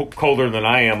little colder than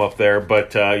I am up there,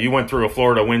 but you went through a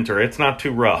Florida winter. It's not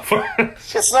too rough.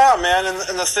 It's not, man.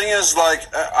 And the thing is, like,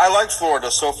 I like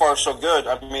Florida. So far, so good.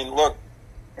 I mean, look,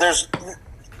 there's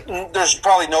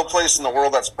probably no place in the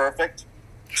world that's perfect.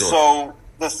 Sure. So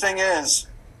the thing is,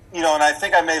 you know, and I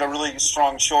think I made a really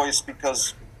strong choice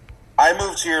because I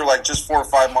moved here like just 4 or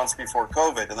 5 months before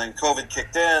COVID, and then COVID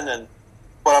kicked in.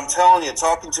 But I'm telling you,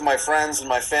 talking to my friends and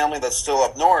my family that's still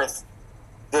up north,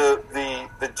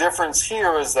 the difference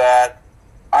here is that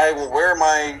I will wear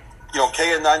my, you know,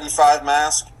 KN95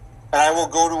 mask, and I will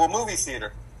go to a movie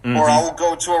theater, or I will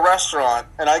go to a restaurant,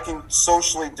 and I can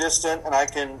socially distant, and I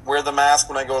can wear the mask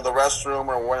when I go to the restroom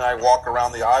or when I walk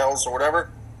around the aisles or whatever,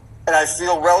 and I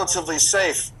feel relatively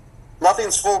safe.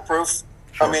 Nothing's foolproof.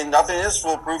 Sure. I mean, nothing is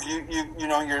foolproof. You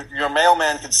know, your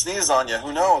mailman could sneeze on you.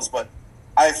 Who knows? But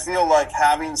I feel like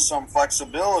having some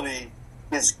flexibility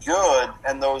is good,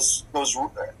 and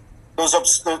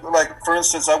like, for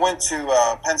instance, I went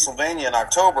to Pennsylvania in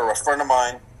October. A friend of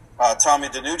mine, Tommy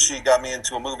DiNucci, got me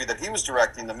into a movie that he was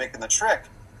directing, The Making the Trick.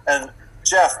 And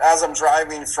Jeff, as I'm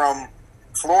driving from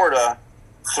Florida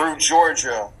through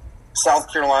Georgia,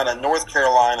 South Carolina, North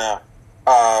Carolina,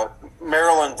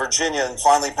 Maryland, Virginia, and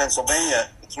finally Pennsylvania,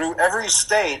 through every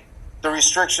state, the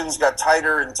restrictions got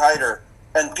tighter and tighter,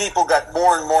 and people got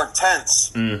more and more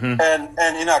tense. Mm-hmm.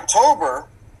 And in October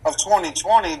of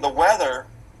 2020, the weather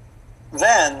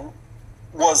then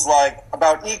was like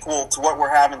about equal to what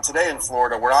we're having today in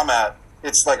Florida, where I'm at.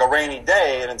 It's like a rainy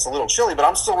day and it's a little chilly, but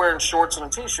I'm still wearing shorts and a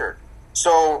t-shirt.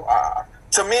 So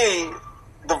to me,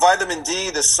 the vitamin D,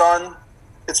 the sun,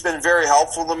 it's been very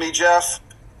helpful to me, Jeff.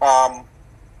 Over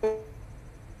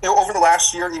the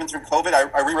last year, even through COVID,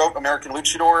 I rewrote American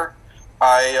Luchador.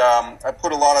 I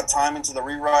put a lot of time into the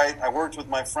rewrite. I worked with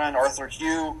my friend Arthur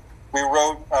Hugh. We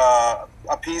wrote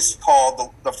a piece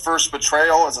called The First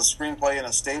Betrayal as a screenplay and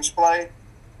a stage play.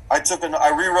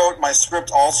 I rewrote my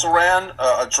script, Also Ran,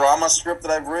 a drama script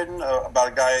that I've written about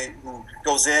a guy who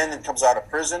goes in and comes out of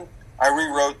prison. I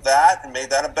rewrote that and made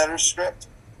that a better script.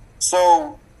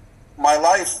 So my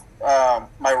life,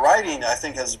 my writing, I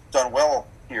think, has done well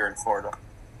here in Florida.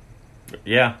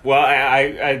 Yeah, well,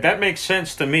 I that makes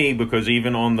sense to me, because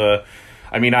even on the,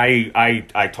 I mean,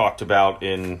 I talked about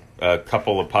in a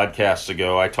couple of podcasts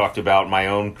ago, I talked about my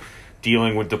own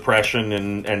dealing with depression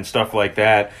and stuff like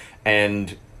that,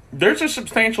 and there's a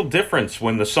substantial difference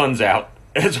when the sun's out.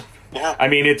 Yeah. I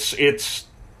mean,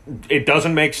 it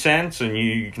doesn't make sense, and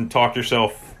you can talk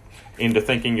yourself into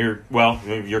thinking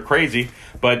you're crazy,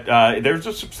 but there's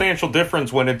a substantial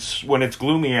difference when it's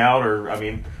gloomy out, or, I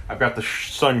mean, I've got the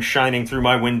sun shining through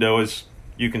my window, as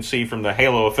you can see from the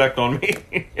halo effect on me.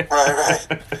 Right.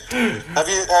 Have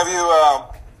you?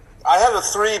 I have a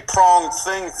 3-pronged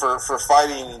thing for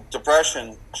fighting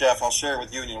depression, Jeff. I'll share it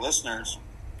with you and your listeners.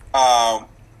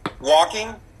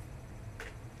 Walking,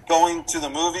 going to the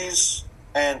movies,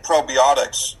 and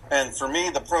probiotics. And for me,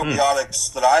 the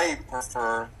probiotics that I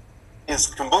prefer is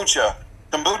kombucha.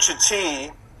 Kombucha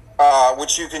tea,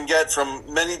 which you can get from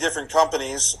many different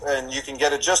companies, and you can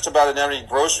get it just about in every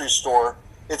grocery store.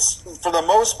 It's, for the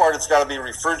most part, it's got to be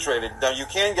refrigerated. Now, you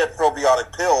can get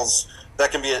probiotic pills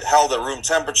that can be held at room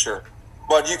temperature,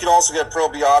 but you can also get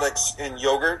probiotics in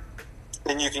yogurt,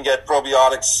 and you can get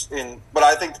probiotics in, but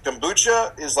I think the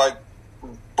kombucha is like,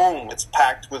 boom, it's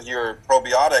packed with your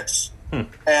probiotics.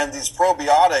 And these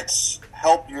probiotics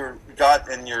help your gut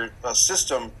and your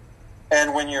system.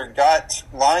 And when your gut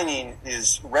lining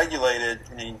is regulated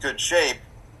and in good shape,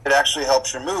 it actually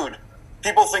helps your mood.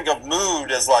 People think of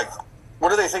mood as like,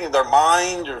 what are they thinking, their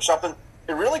mind or something?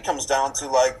 It really comes down to,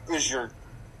 like, is your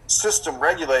system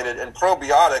regulated? And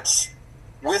probiotics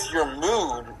with your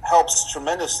mood helps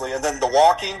tremendously. And then the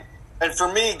walking, and for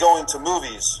me, going to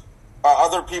movies.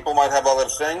 Other people might have other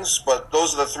things, but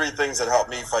those are the 3 things that help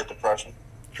me fight depression.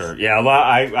 Sure. Yeah,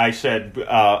 I said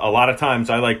a lot of times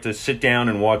I like to sit down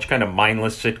and watch kind of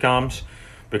mindless sitcoms,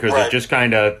 because it just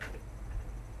kind of,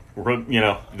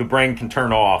 the brain can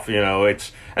turn off, and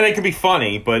they can be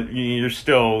funny, but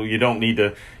you don't need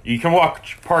to, you can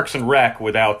watch Parks and Rec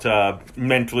without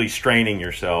mentally straining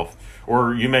yourself.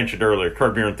 Or you mentioned earlier,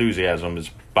 Curb Your Enthusiasm is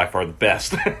by far the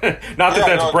best. Not that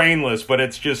that's brainless, but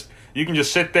it's just, you can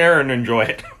just sit there and enjoy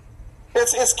it.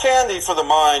 It's candy for the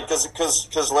mind,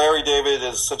 because Larry David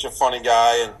is such a funny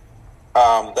guy,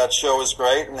 and that show is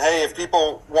great. And hey, if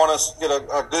people want to get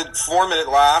a good 4-minute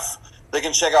laugh, they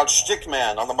can check out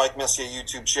Stickman on the Mike Messier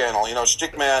YouTube channel.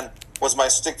 Stickman was my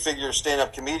stick figure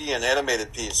stand-up comedian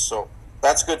animated piece, so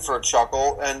that's good for a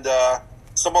chuckle. And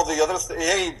some of the other,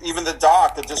 even the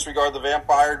doc, the Disregard the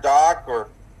Vampire doc, or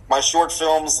my short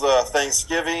films, the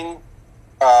Thanksgiving,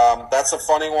 that's a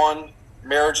funny one.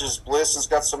 Marriage is Bliss has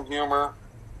got some humor.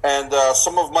 And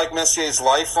some of Mike Messier's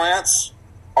life rants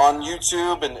on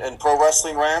YouTube and pro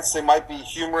wrestling rants, they might be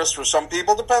humorous for some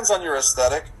people. Depends on your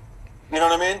aesthetic. You know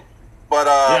what I mean? But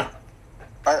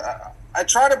I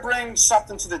try to bring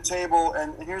something to the table.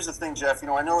 And here's the thing, Jeff.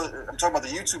 I know I'm talking about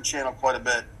the YouTube channel quite a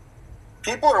bit.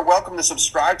 People are welcome to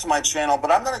subscribe to my channel,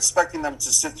 but I'm not expecting them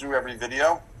to sit through every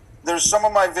video. There's some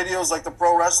of my videos, like the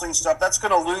pro wrestling stuff, that's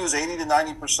going to lose 80 to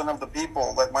 90% of the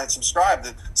people that might subscribe.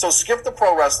 So skip the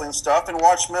pro wrestling stuff and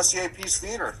watch Messier Peace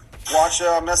Theater. Watch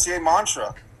Messier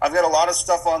Mantra. I've got a lot of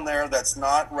stuff on there that's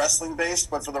not wrestling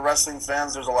based, but for the wrestling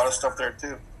fans, there's a lot of stuff there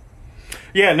too.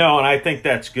 Yeah, no, and I think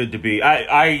that's good to be.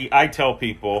 I tell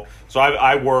people, so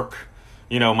I work,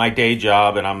 my day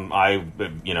job, and I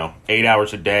 8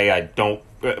 hours a day. I don't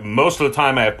most of the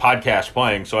time I have podcasts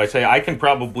playing, so I say I can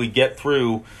probably get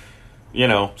through,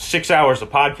 6 hours of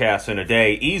podcasts in a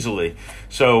day easily.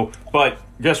 So, but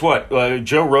guess what?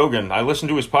 Joe Rogan, I listen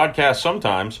to his podcast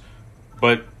sometimes,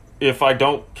 but if I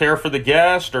don't care for the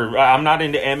guest or I'm not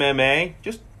into MMA,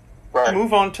 just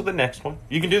move on to the next one.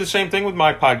 You can do the same thing with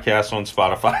my podcast on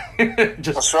Spotify.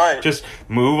 That's right. Just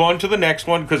move on to the next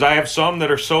one, because I have some that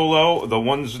are solo. The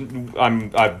ones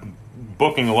I'm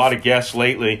booking a lot of guests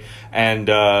lately, and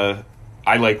I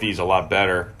like these a lot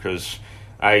better, because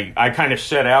I kind of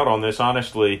set out on this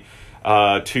honestly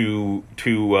to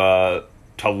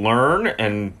learn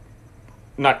and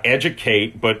not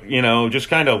educate, but just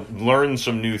kind of learn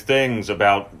some new things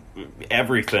about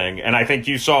everything. And I think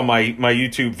you saw my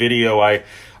YouTube video. I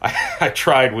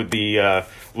tried with the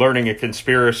learning a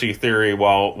conspiracy theory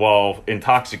while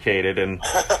intoxicated, and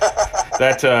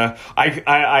that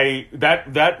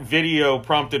that video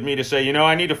prompted me to say,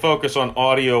 I need to focus on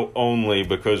audio only,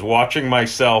 because watching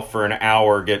myself for an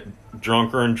hour get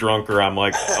drunker and drunker, I'm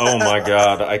like, oh my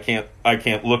God, I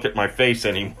can't look at my face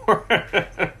anymore.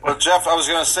 Well, Jeff, I was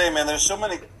going to say, man, there's so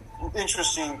many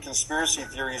interesting conspiracy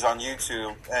theories on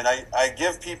YouTube, and I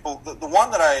give people the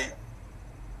one that I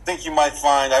think you might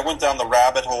find. I went down the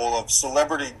rabbit hole of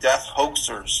celebrity death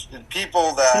hoaxers, and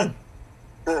people that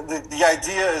the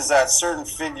idea is that certain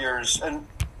figures, and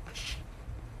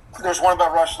there's one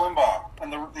about Rush Limbaugh,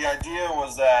 and the idea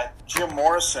was that Jim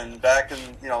Morrison, back in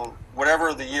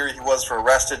whatever the year he was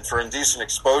arrested for indecent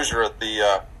exposure at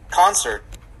the concert,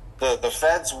 the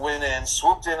feds went in,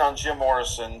 swooped in on Jim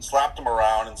Morrison, slapped him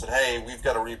around, and said, "Hey, we've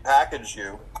got to repackage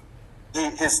you."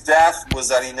 His death was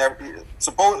that he never,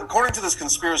 according to this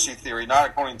conspiracy theory, not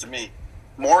according to me,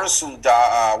 Morrison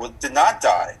did not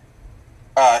die.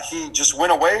 He just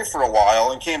went away for a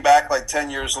while and came back like 10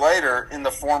 years later in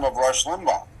the form of Rush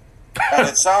Limbaugh. And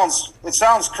it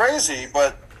sounds crazy,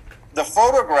 but the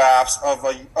photographs of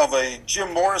a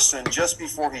Jim Morrison just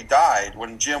before he died,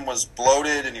 when Jim was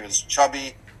bloated and he was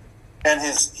chubby, and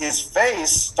his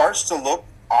face starts to look,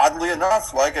 oddly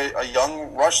enough, like a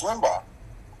young Rush Limbaugh.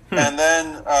 And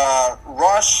then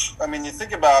Rush, I mean, you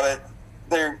think about it,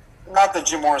 not that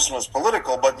Jim Morrison was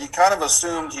political, but you kind of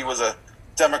assumed he was a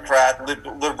Democrat,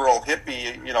 liberal,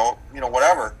 hippie,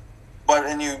 whatever.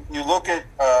 But you look at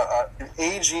an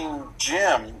aging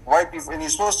Jim right before, and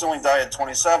he's supposed to only die at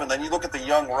 27. Then you look at the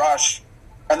young Rush,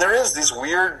 and there is these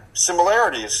weird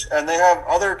similarities. And they have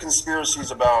other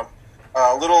conspiracies about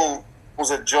was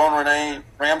it John Benet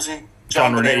Ramsey?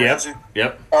 John Benet Ramsey.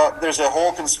 Yep. There's a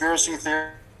whole conspiracy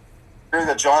theory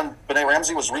that John Benet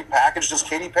Ramsey was repackaged as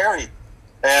Katy Perry,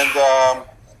 and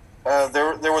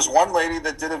there was one lady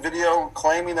that did a video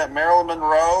claiming that Marilyn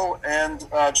Monroe and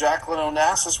Jacqueline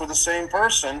Onassis were the same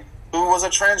person, who was a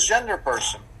transgender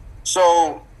person.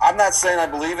 So I'm not saying I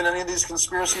believe in any of these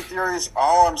conspiracy theories.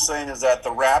 All I'm saying is that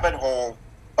the rabbit hole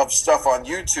of stuff on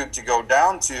YouTube to go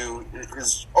down to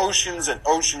is oceans and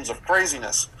oceans of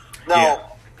craziness.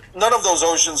 Now, none of those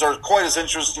oceans are quite as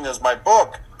interesting as my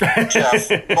book, Jeff,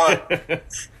 but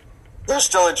there's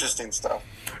still interesting stuff.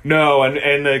 No,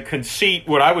 and the conceit,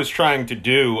 what I was trying to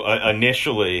do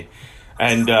initially,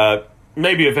 and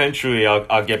maybe eventually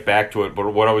I'll get back to it,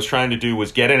 but what I was trying to do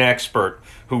was get an expert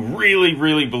who really,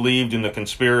 really believed in the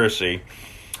conspiracy,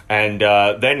 and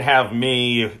then have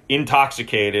me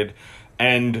intoxicated,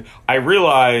 and I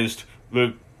realized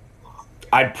that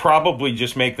I'd probably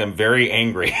just make them very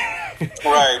angry.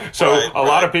 Right. So a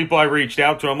lot of people I reached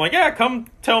out to, I'm like, yeah, come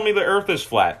tell me the earth is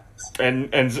flat.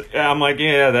 And I'm like,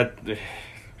 yeah,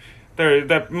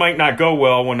 that might not go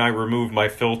well when I remove my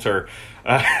filter.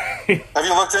 Have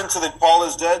you looked into the Paul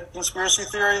is dead conspiracy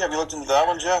theory? Have you looked into that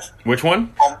one, Jeff? Which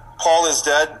one? Paul is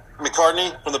dead.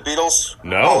 McCartney from the Beatles.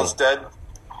 No. Paul is dead.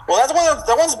 Well,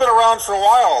 that one's been around for a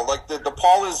while. Like the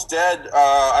Paul is dead.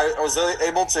 I was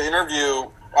able to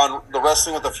interview on the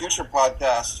Wrestling with the Future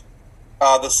podcast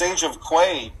the Sage of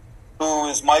Quay, who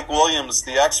is Mike Williams,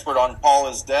 the expert on Paul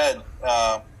is dead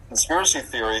conspiracy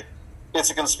theory. It's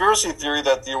a conspiracy theory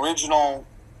that the original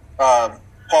Paul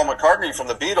McCartney from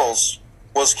the Beatles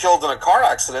was killed in a car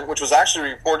accident, which was actually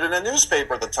reported in a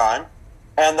newspaper at the time,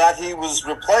 and that he was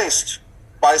replaced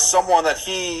by someone that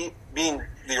he, being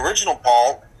the original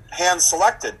Paul,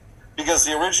 hand-selected. Because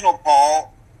the original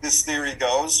Paul, this theory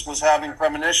goes, was having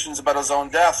premonitions about his own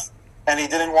death, and he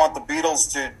didn't want the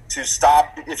Beatles to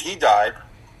stop if he died.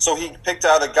 So he picked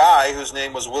out a guy whose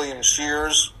name was William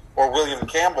Shears or William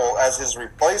Campbell as his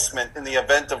replacement in the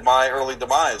event of my early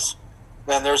demise.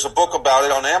 And there's a book about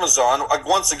it on Amazon.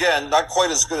 Once again, not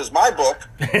quite as good as my book,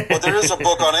 but there is a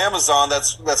book on Amazon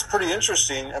that's pretty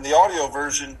interesting, and the audio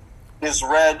version is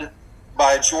read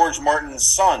by George Martin's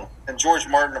son. and George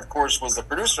Martin, of course, was the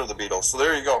producer of the Beatles. So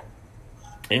there you go.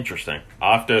 Interesting.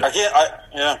 I'll have to.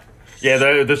 Yeah. Yeah,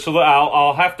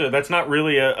 I'll have to. That's not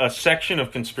really a section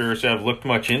of conspiracy I've looked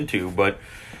much into, but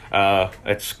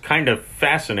it's kind of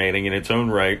fascinating in its own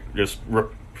right. Just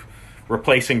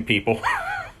replacing people.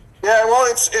 Yeah, well,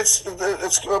 it's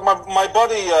my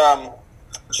buddy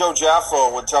Joe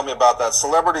Jaffo would tell me about that.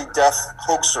 Celebrity death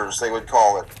hoaxers, they would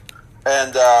call it.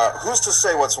 And who's to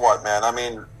say what's what, man? I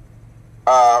mean,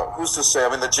 who's to say? I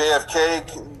mean, the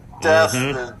JFK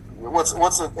death.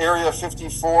 What's the Area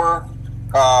 54?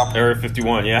 Area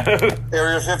 51, yeah.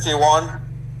 Area 51.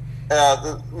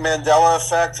 The Mandela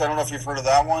effect. I don't know if you've heard of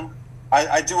that one.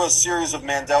 I do a series of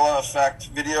Mandela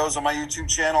effect videos on my YouTube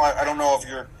channel. I don't know if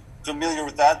you're familiar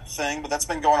with that thing, but that's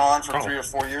been going on for 3 or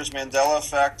 4 years. Mandela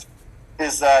effect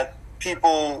is that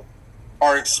people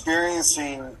are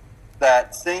experiencing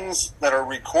that things that are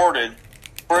recorded.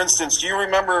 For instance, do you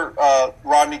remember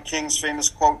Rodney King's famous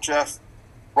quote, Jeff?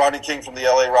 Rodney King from the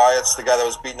LA riots, the guy that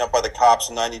was beaten up by the cops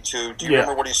in 92. Do you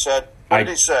remember what he said? What did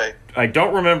he say? I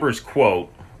don't remember his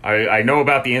quote. I know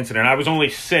about the incident. I was only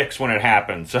 6 when it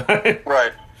happened. So.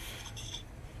 Right.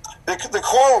 The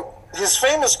quote, his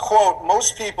famous quote,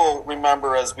 most people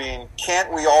remember as being,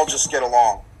 "Can't we all just get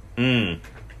along?"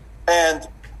 And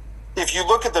if you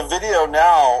look at the video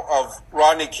now of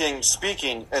Rodney King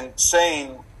speaking and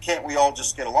saying, "Can't we all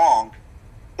just get along?"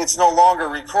 it's no longer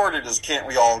recorded as "Can't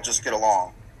we all just get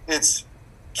along?" It's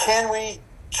can we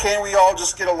all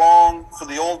just get along for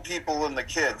the old people and the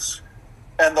kids?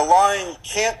 And the line,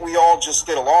 "Can't we all just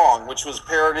get along?" which was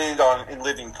parodied in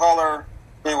Living Color,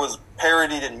 it was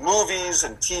parodied in movies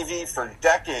and TV for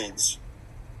decades.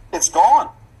 It's gone.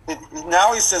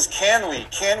 Now he says, can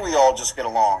we all just get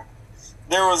along?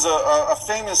 There was a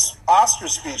famous Oscar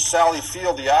speech. Sally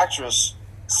Field, the actress,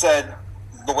 said,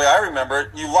 the way I remember it,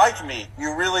 "You like me.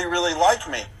 You really, really like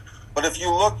me." But if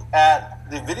you look at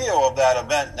the video of that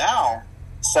event now,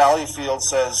 Sally Field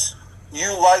says,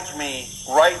 "You like me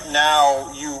right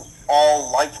now. You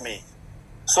all like me."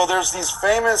 So there's these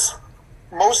famous,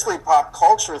 mostly pop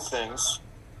culture things,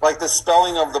 like the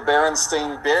spelling of the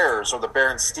Berenstain Bears or the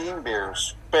Berenstein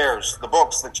Bears, the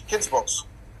books, the kids' books.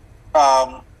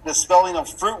 The spelling of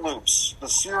Fruit Loops, the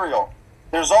cereal.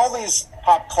 There's all these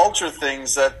pop culture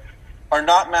things that are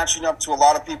not matching up to a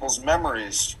lot of people's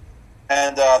memories.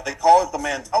 And they call it the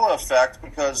Mandela effect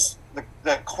because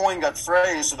the coin got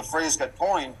phrased, or the phrase got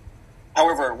coined,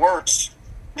 however it works,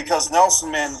 because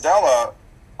Nelson Mandela,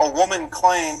 a woman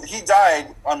claimed, he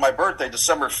died on my birthday,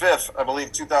 December 5th, I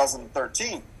believe,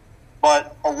 2013.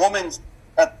 But a woman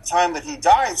at the time that he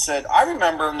died said, "I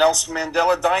remember Nelson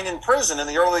Mandela dying in prison in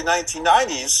the early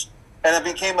 1990s, and it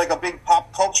became like a big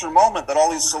pop culture moment that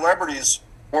all these celebrities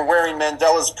were wearing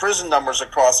Mandela's prison numbers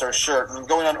across their shirt and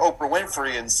going on Oprah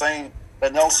Winfrey and saying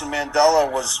that Nelson Mandela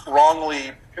was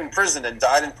wrongly imprisoned and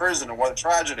died in prison, and what a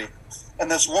tragedy." And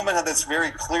this woman had this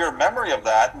very clear memory of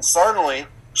that, and suddenly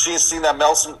she has seen that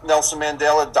Nelson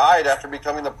Mandela died after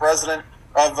becoming the president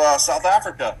of South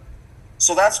Africa.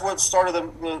 So that's what started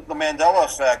the Mandela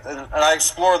effect, and I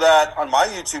explore that on my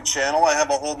YouTube channel. I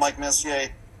have a whole Mike Messier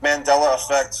Mandela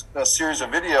effect series of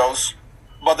videos,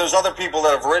 but there's other people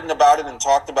that have written about it and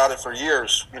talked about it for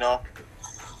years, you know.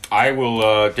 I will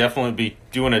definitely be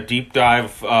doing a deep dive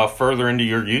further into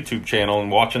your YouTube channel and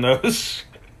watching those.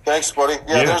 Thanks, buddy.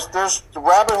 Yeah. There's the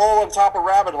rabbit hole on top of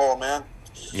rabbit hole, man.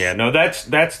 Yeah, no, that's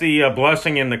the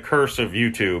blessing and the curse of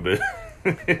YouTube.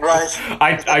 Right.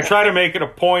 I try to make it a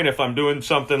point if I'm doing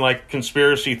something like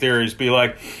conspiracy theories, be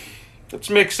like, let's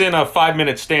mix in a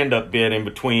 5-minute stand-up bit in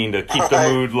between to keep the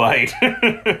mood light.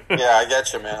 Yeah, I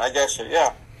get you, man. I get you.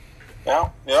 Yeah.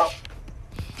 Yeah.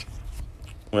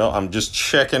 Well, I'm just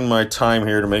checking my time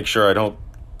here to make sure I don't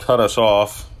cut us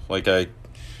off like I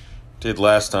did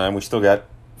last time. We still got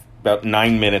about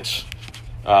 9 minutes.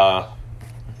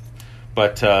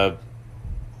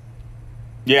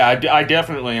 Yeah, I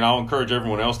definitely, and I'll encourage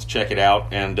everyone else to check it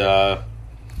out. And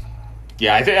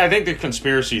yeah, I think the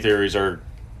conspiracy theories are,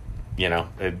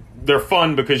 they're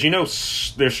fun because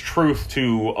there's truth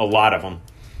to a lot of them.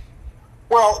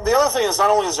 Well, the other thing is, not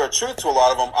only is there truth to a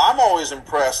lot of them, I'm always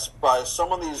impressed by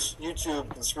some of these YouTube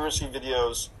conspiracy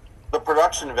videos, the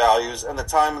production values, and the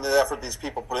time and the effort these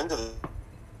people put into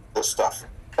this stuff.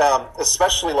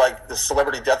 Especially like the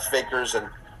celebrity death fakers, and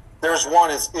there's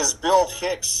one is Bill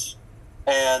Hicks.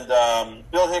 And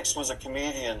Bill Hicks was a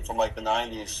comedian from like the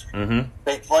 90s. Mm-hmm.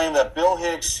 They claim that Bill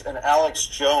Hicks and Alex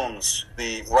Jones,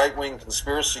 the right-wing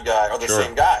conspiracy guy, are the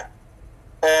same guy.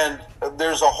 And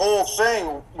there's a whole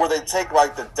thing where they take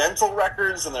like the dental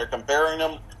records and they're comparing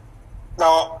them.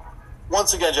 Now,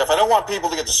 once again, Jeff, I don't want people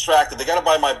to get distracted. They got to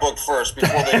buy my book first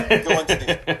before they go into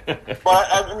the.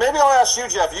 But maybe I'll ask you,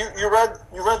 Jeff. You read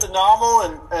the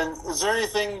novel, and is there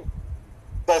anything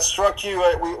that struck you?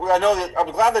 I know that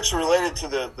I'm glad that you related to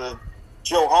the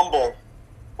Joe Humble.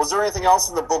 Was there anything else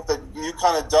in the book that you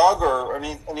kind of dug, or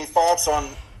any thoughts on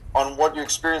what you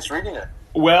experienced reading it?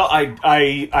 Well,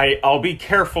 I'll be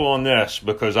careful on this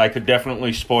because I could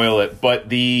definitely spoil it. But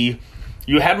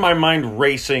you had my mind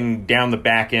racing down the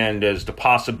back end as to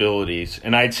possibilities,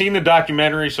 and I'd seen the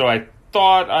documentary, so I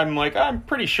thought I'm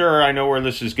pretty sure I know where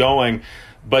this is going.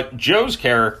 But Joe's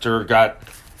character got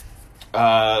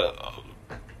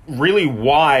really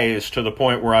wise to the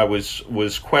point where I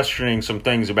was questioning some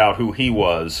things about who he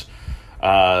was.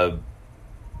 So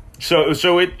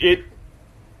it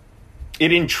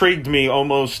intrigued me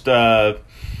almost. I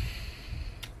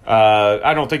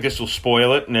don't think this will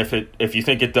spoil it, and if you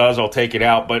think it does, I'll take it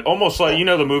out. But almost like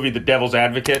the movie The Devil's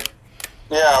Advocate.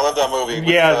 Yeah, I love that movie.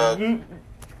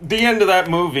 The end of that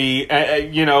movie,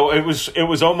 it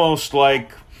was almost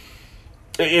like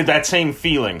that same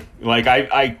feeling. Like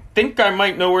I think I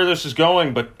might know where this is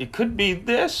going, but it could be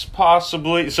this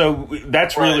possibly. So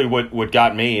that's really what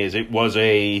got me. Is it was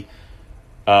a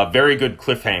very good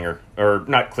cliffhanger, or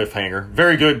not cliffhanger,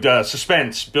 very good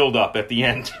suspense build up at the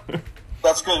end.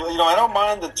 That's good. I don't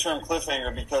mind the term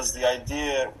cliffhanger because the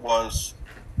idea was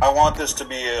I want this to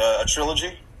be a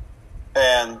trilogy,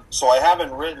 and so I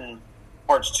haven't written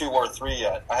parts 2 or 3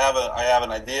 yet. I have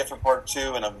an idea for part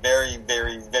 2 and a very,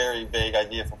 very, very vague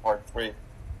idea for part 3.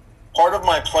 Part of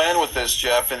my plan with this,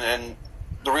 Jeff, and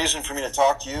the reason for me to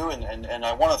talk to you, and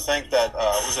I want to thank that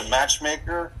was it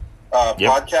Matchmaker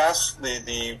podcast,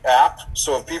 the app.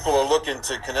 So if people are looking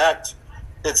to connect,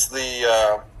 it's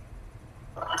the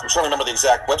I'm trying to remember the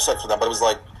exact website for them, but it was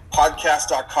like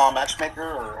podcast.com matchmaker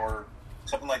or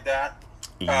something like that.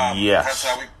 Yes. That's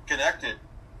how we connected.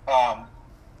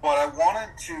 But I wanted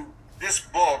this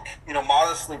book,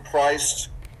 modestly priced.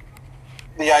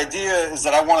 The idea is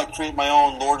that I want to create my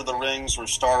own Lord of the Rings or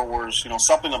Star Wars,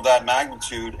 something of that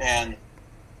magnitude. And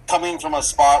coming from a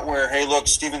spot where, hey, look,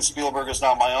 Steven Spielberg is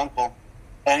not my uncle.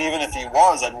 And even if he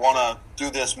was, I'd want to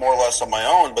do this more or less on my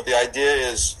own. But the idea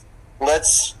is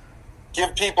let's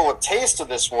give people a taste of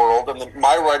this world and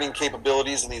my writing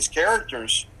capabilities and these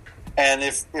characters. And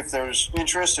if there's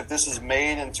interest, if this is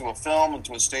made into a film,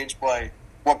 into a stage play,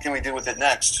 what can we do with it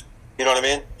next? You know what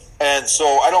I mean? And so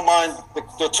I don't mind.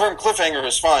 The term cliffhanger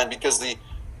is fine because the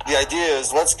idea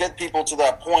is let's get people to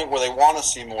that point where they want to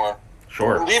see more.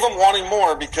 Sure. Leave them wanting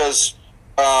more because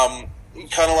kind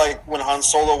of like when Han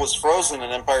Solo was frozen in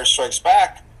Empire Strikes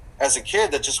Back as a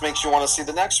kid, that just makes you want to see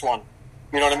the next one.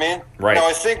 You know what I mean? Right. Now,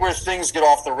 I think where things get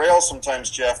off the rails sometimes,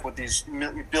 Jeff, with these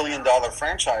billion-dollar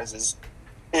franchises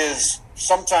is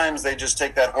sometimes they just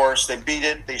take that horse, they beat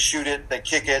it, they shoot it, they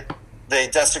kick it, they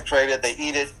desecrate it, they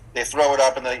eat it, they throw it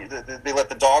up, and they let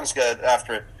the dogs get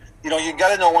after it. You got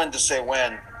to know when to say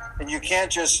when. And you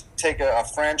can't just take a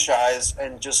franchise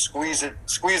and just squeeze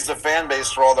the fan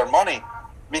base for all their money.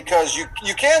 Because you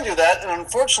can do that, and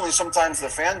unfortunately sometimes the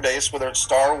fan base, whether it's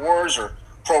Star Wars or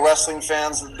pro wrestling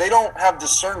fans, they don't have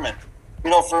discernment.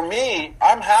 For me,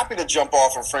 I'm happy to jump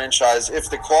off a franchise. If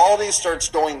the quality starts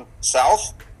going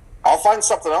south, I'll find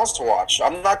something else to watch.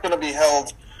 I'm not going to be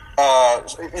held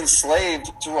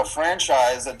enslaved to a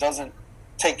franchise that doesn't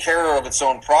take care of its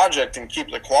own project and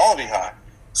keep the quality high.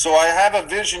 So I have a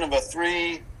vision of a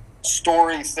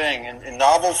 3-story thing in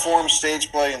novel form,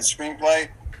 stage play, and screenplay.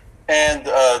 And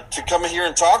to come here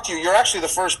and talk to you, you're actually the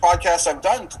first podcast I've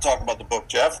done to talk about the book,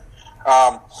 Jeff.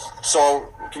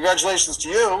 So congratulations to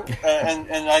you,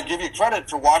 and I give you credit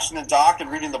for watching the doc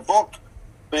and reading the book.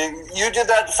 You did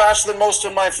that faster than most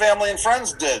of my family and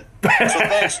friends did. So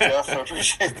thanks, Jeff. I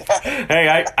appreciate that.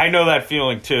 Hey, I know that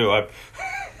feeling too.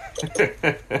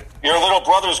 Your little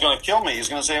brother's going to kill me. He's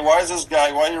going to say, why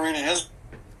are you reading his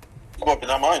book and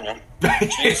not mine, man?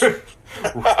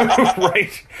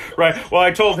 Right. Well,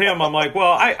 I told him, I'm like,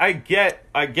 well, I get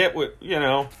what,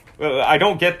 I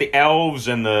don't get the elves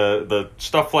and the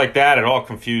stuff like that. It all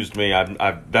confused me.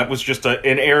 That was just an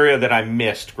area that I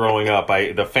missed growing up.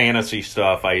 The fantasy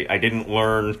stuff, I didn't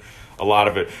learn a lot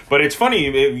of it. But it's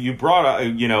funny, you brought up,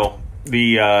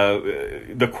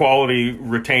 the quality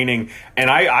retaining, and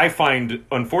I find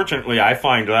that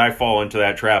I fall into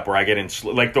that trap where I get in,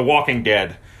 like The Walking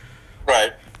Dead.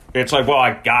 Right. It's like, well,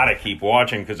 I gotta keep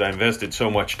watching because I invested so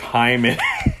much time in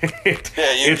it.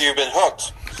 Yeah, you've been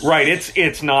hooked. Right.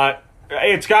 It's not.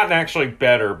 It's gotten actually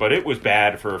better, but it was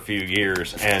bad for a few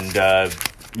years, and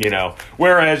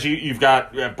whereas you've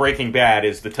got Breaking Bad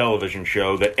is the television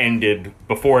show that ended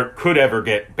before it could ever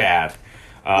get bad.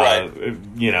 Right.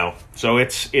 So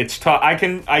it's tough. I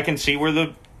can see where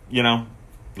the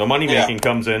money making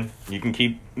comes in. You can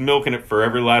keep milking it for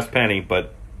every last penny,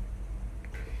 but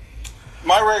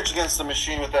my rage against the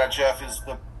machine with that, Jeff, is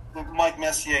the Mike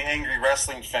Messier angry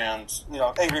wrestling fans.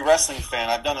 Angry wrestling fan.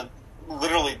 I've done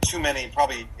literally too many,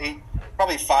 probably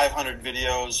 500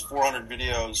 videos, 400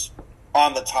 videos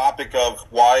on the topic of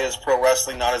why is pro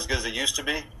wrestling not as good as it used to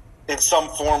be in some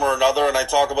form or another. And I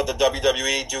talk about the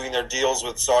WWE doing their deals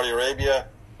with Saudi Arabia,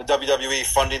 the WWE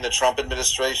funding the Trump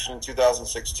administration in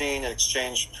 2016 in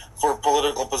exchange for a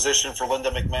political position for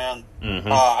Linda McMahon.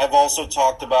 Mm-hmm. I've also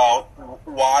talked about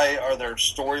why are their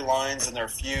storylines and their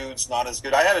feuds not as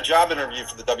good. I had a job interview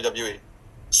for the WWE.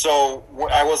 So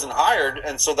I wasn't hired,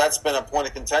 and so that's been a point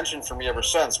of contention for me ever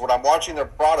since. When I'm watching their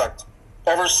product,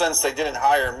 ever since they didn't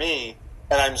hire me,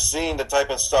 and I'm seeing the type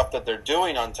of stuff that they're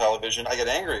doing on television, I get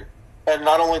angry. And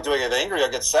not only do I get angry, I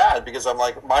get sad, because I'm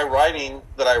like, my writing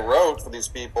that I wrote for these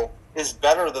people is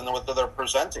better than what they're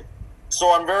presenting.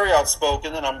 So I'm very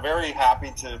outspoken, and I'm very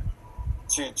happy to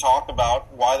talk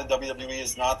about why the WWE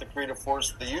is not the creative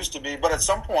force that they used to be. But at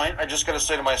some point, I just got to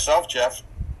say to myself, Jeff,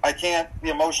 I can't be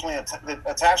emotionally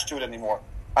attached to it anymore.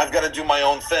 I've got to do my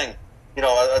own thing.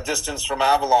 A Distance from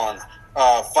Avalon.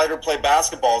 Fight or Play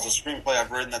Basketball is a screenplay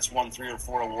I've written that's won 3 or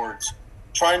 4 awards.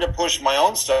 Trying to push my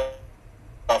own stuff.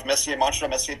 Messier Mantra,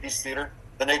 Messier Peace Theater,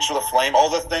 The Nature of the Flame, all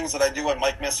the things that I do on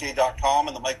MikeMessier.com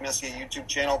and the Mike Messier YouTube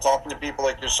channel, talking to people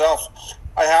like yourself.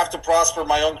 I have to prosper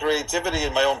my own creativity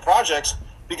and my own projects,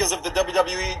 because if the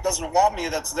WWE doesn't want me,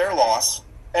 that's their loss,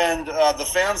 and the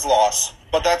fans' loss.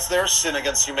 But that's their sin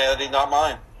against humanity, not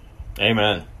mine.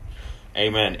 Amen.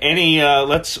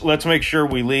 Let's make sure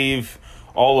we leave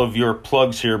all of your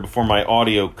plugs here before my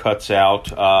audio cuts out.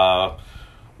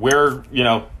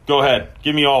 Go ahead.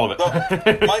 Give me all of it.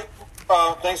 Mike,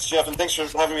 thanks, Jeff, and thanks for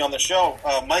having me on the show.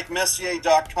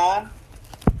 MikeMessier.com,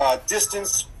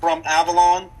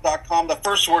 DistanceFromAvalon.com. The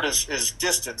first word is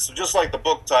distance. So just like the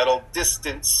book title,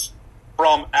 Distance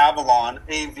from Avalon,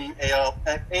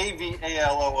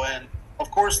 Avalon. Of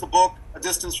course, the book, A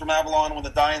Distance from Avalon, When the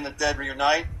Dying and the Dead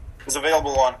Reunite, is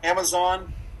available on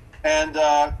Amazon. And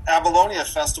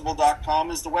AvaloniaFestival.com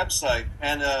is the website.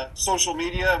 And social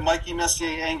media, Mikey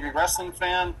Messier Angry Wrestling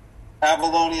Fan,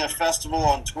 Avalonia Festival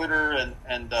on Twitter and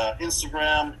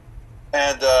Instagram.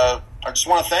 And I just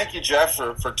want to thank you, Jeff,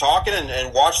 for talking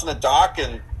and watching the doc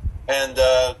and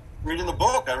reading the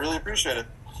book. I really appreciate it.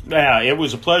 Yeah, it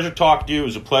was a pleasure talking to you. It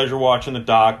was a pleasure watching the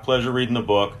doc, pleasure reading the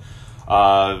book.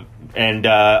 I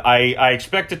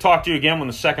expect to talk to you again when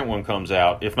the second one comes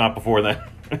out, if not before then.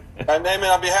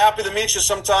 I'll be happy to meet you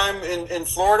sometime in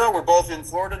Florida. We're both in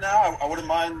Florida now. I wouldn't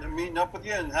mind meeting up with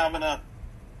you and having a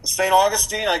St.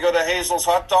 Augustine. I go to Hazel's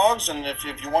Hot Dogs, and if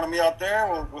you want to meet out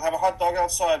there, we'll have a hot dog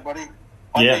outside, buddy.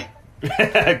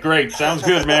 Yeah. Great. Sounds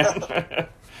good, man.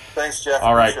 Thanks, Jeff.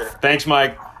 All right. Thanks,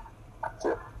 Mike.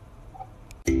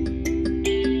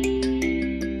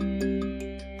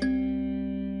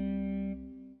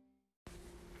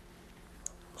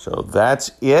 So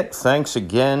that's it. Thanks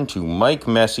again to Mike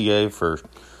Messier for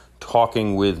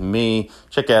talking with me.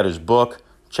 Check out his book.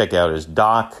 Check out his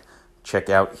doc. Check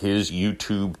out his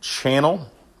YouTube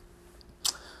channel.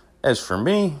 As for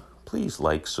me, please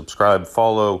like, subscribe,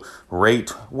 follow, rate,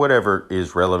 whatever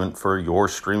is relevant for your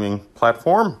streaming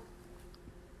platform.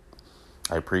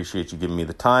 I appreciate you giving me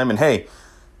the time. And hey,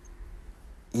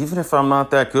 even if I'm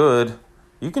not that good,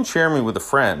 you can share me with a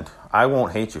friend. I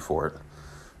won't hate you for it.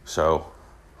 So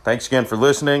thanks again for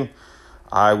listening.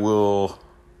 I will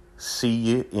see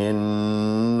you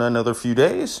in another few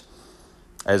days.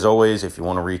 As always, if you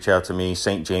want to reach out to me,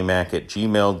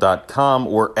 stjmac@gmail.com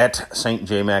or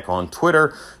 @stjmac on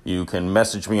Twitter. You can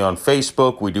message me on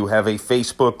Facebook. We do have a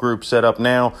Facebook group set up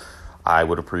now. I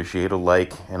would appreciate a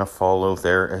like and a follow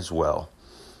there as well.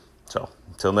 So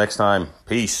until next time,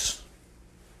 peace.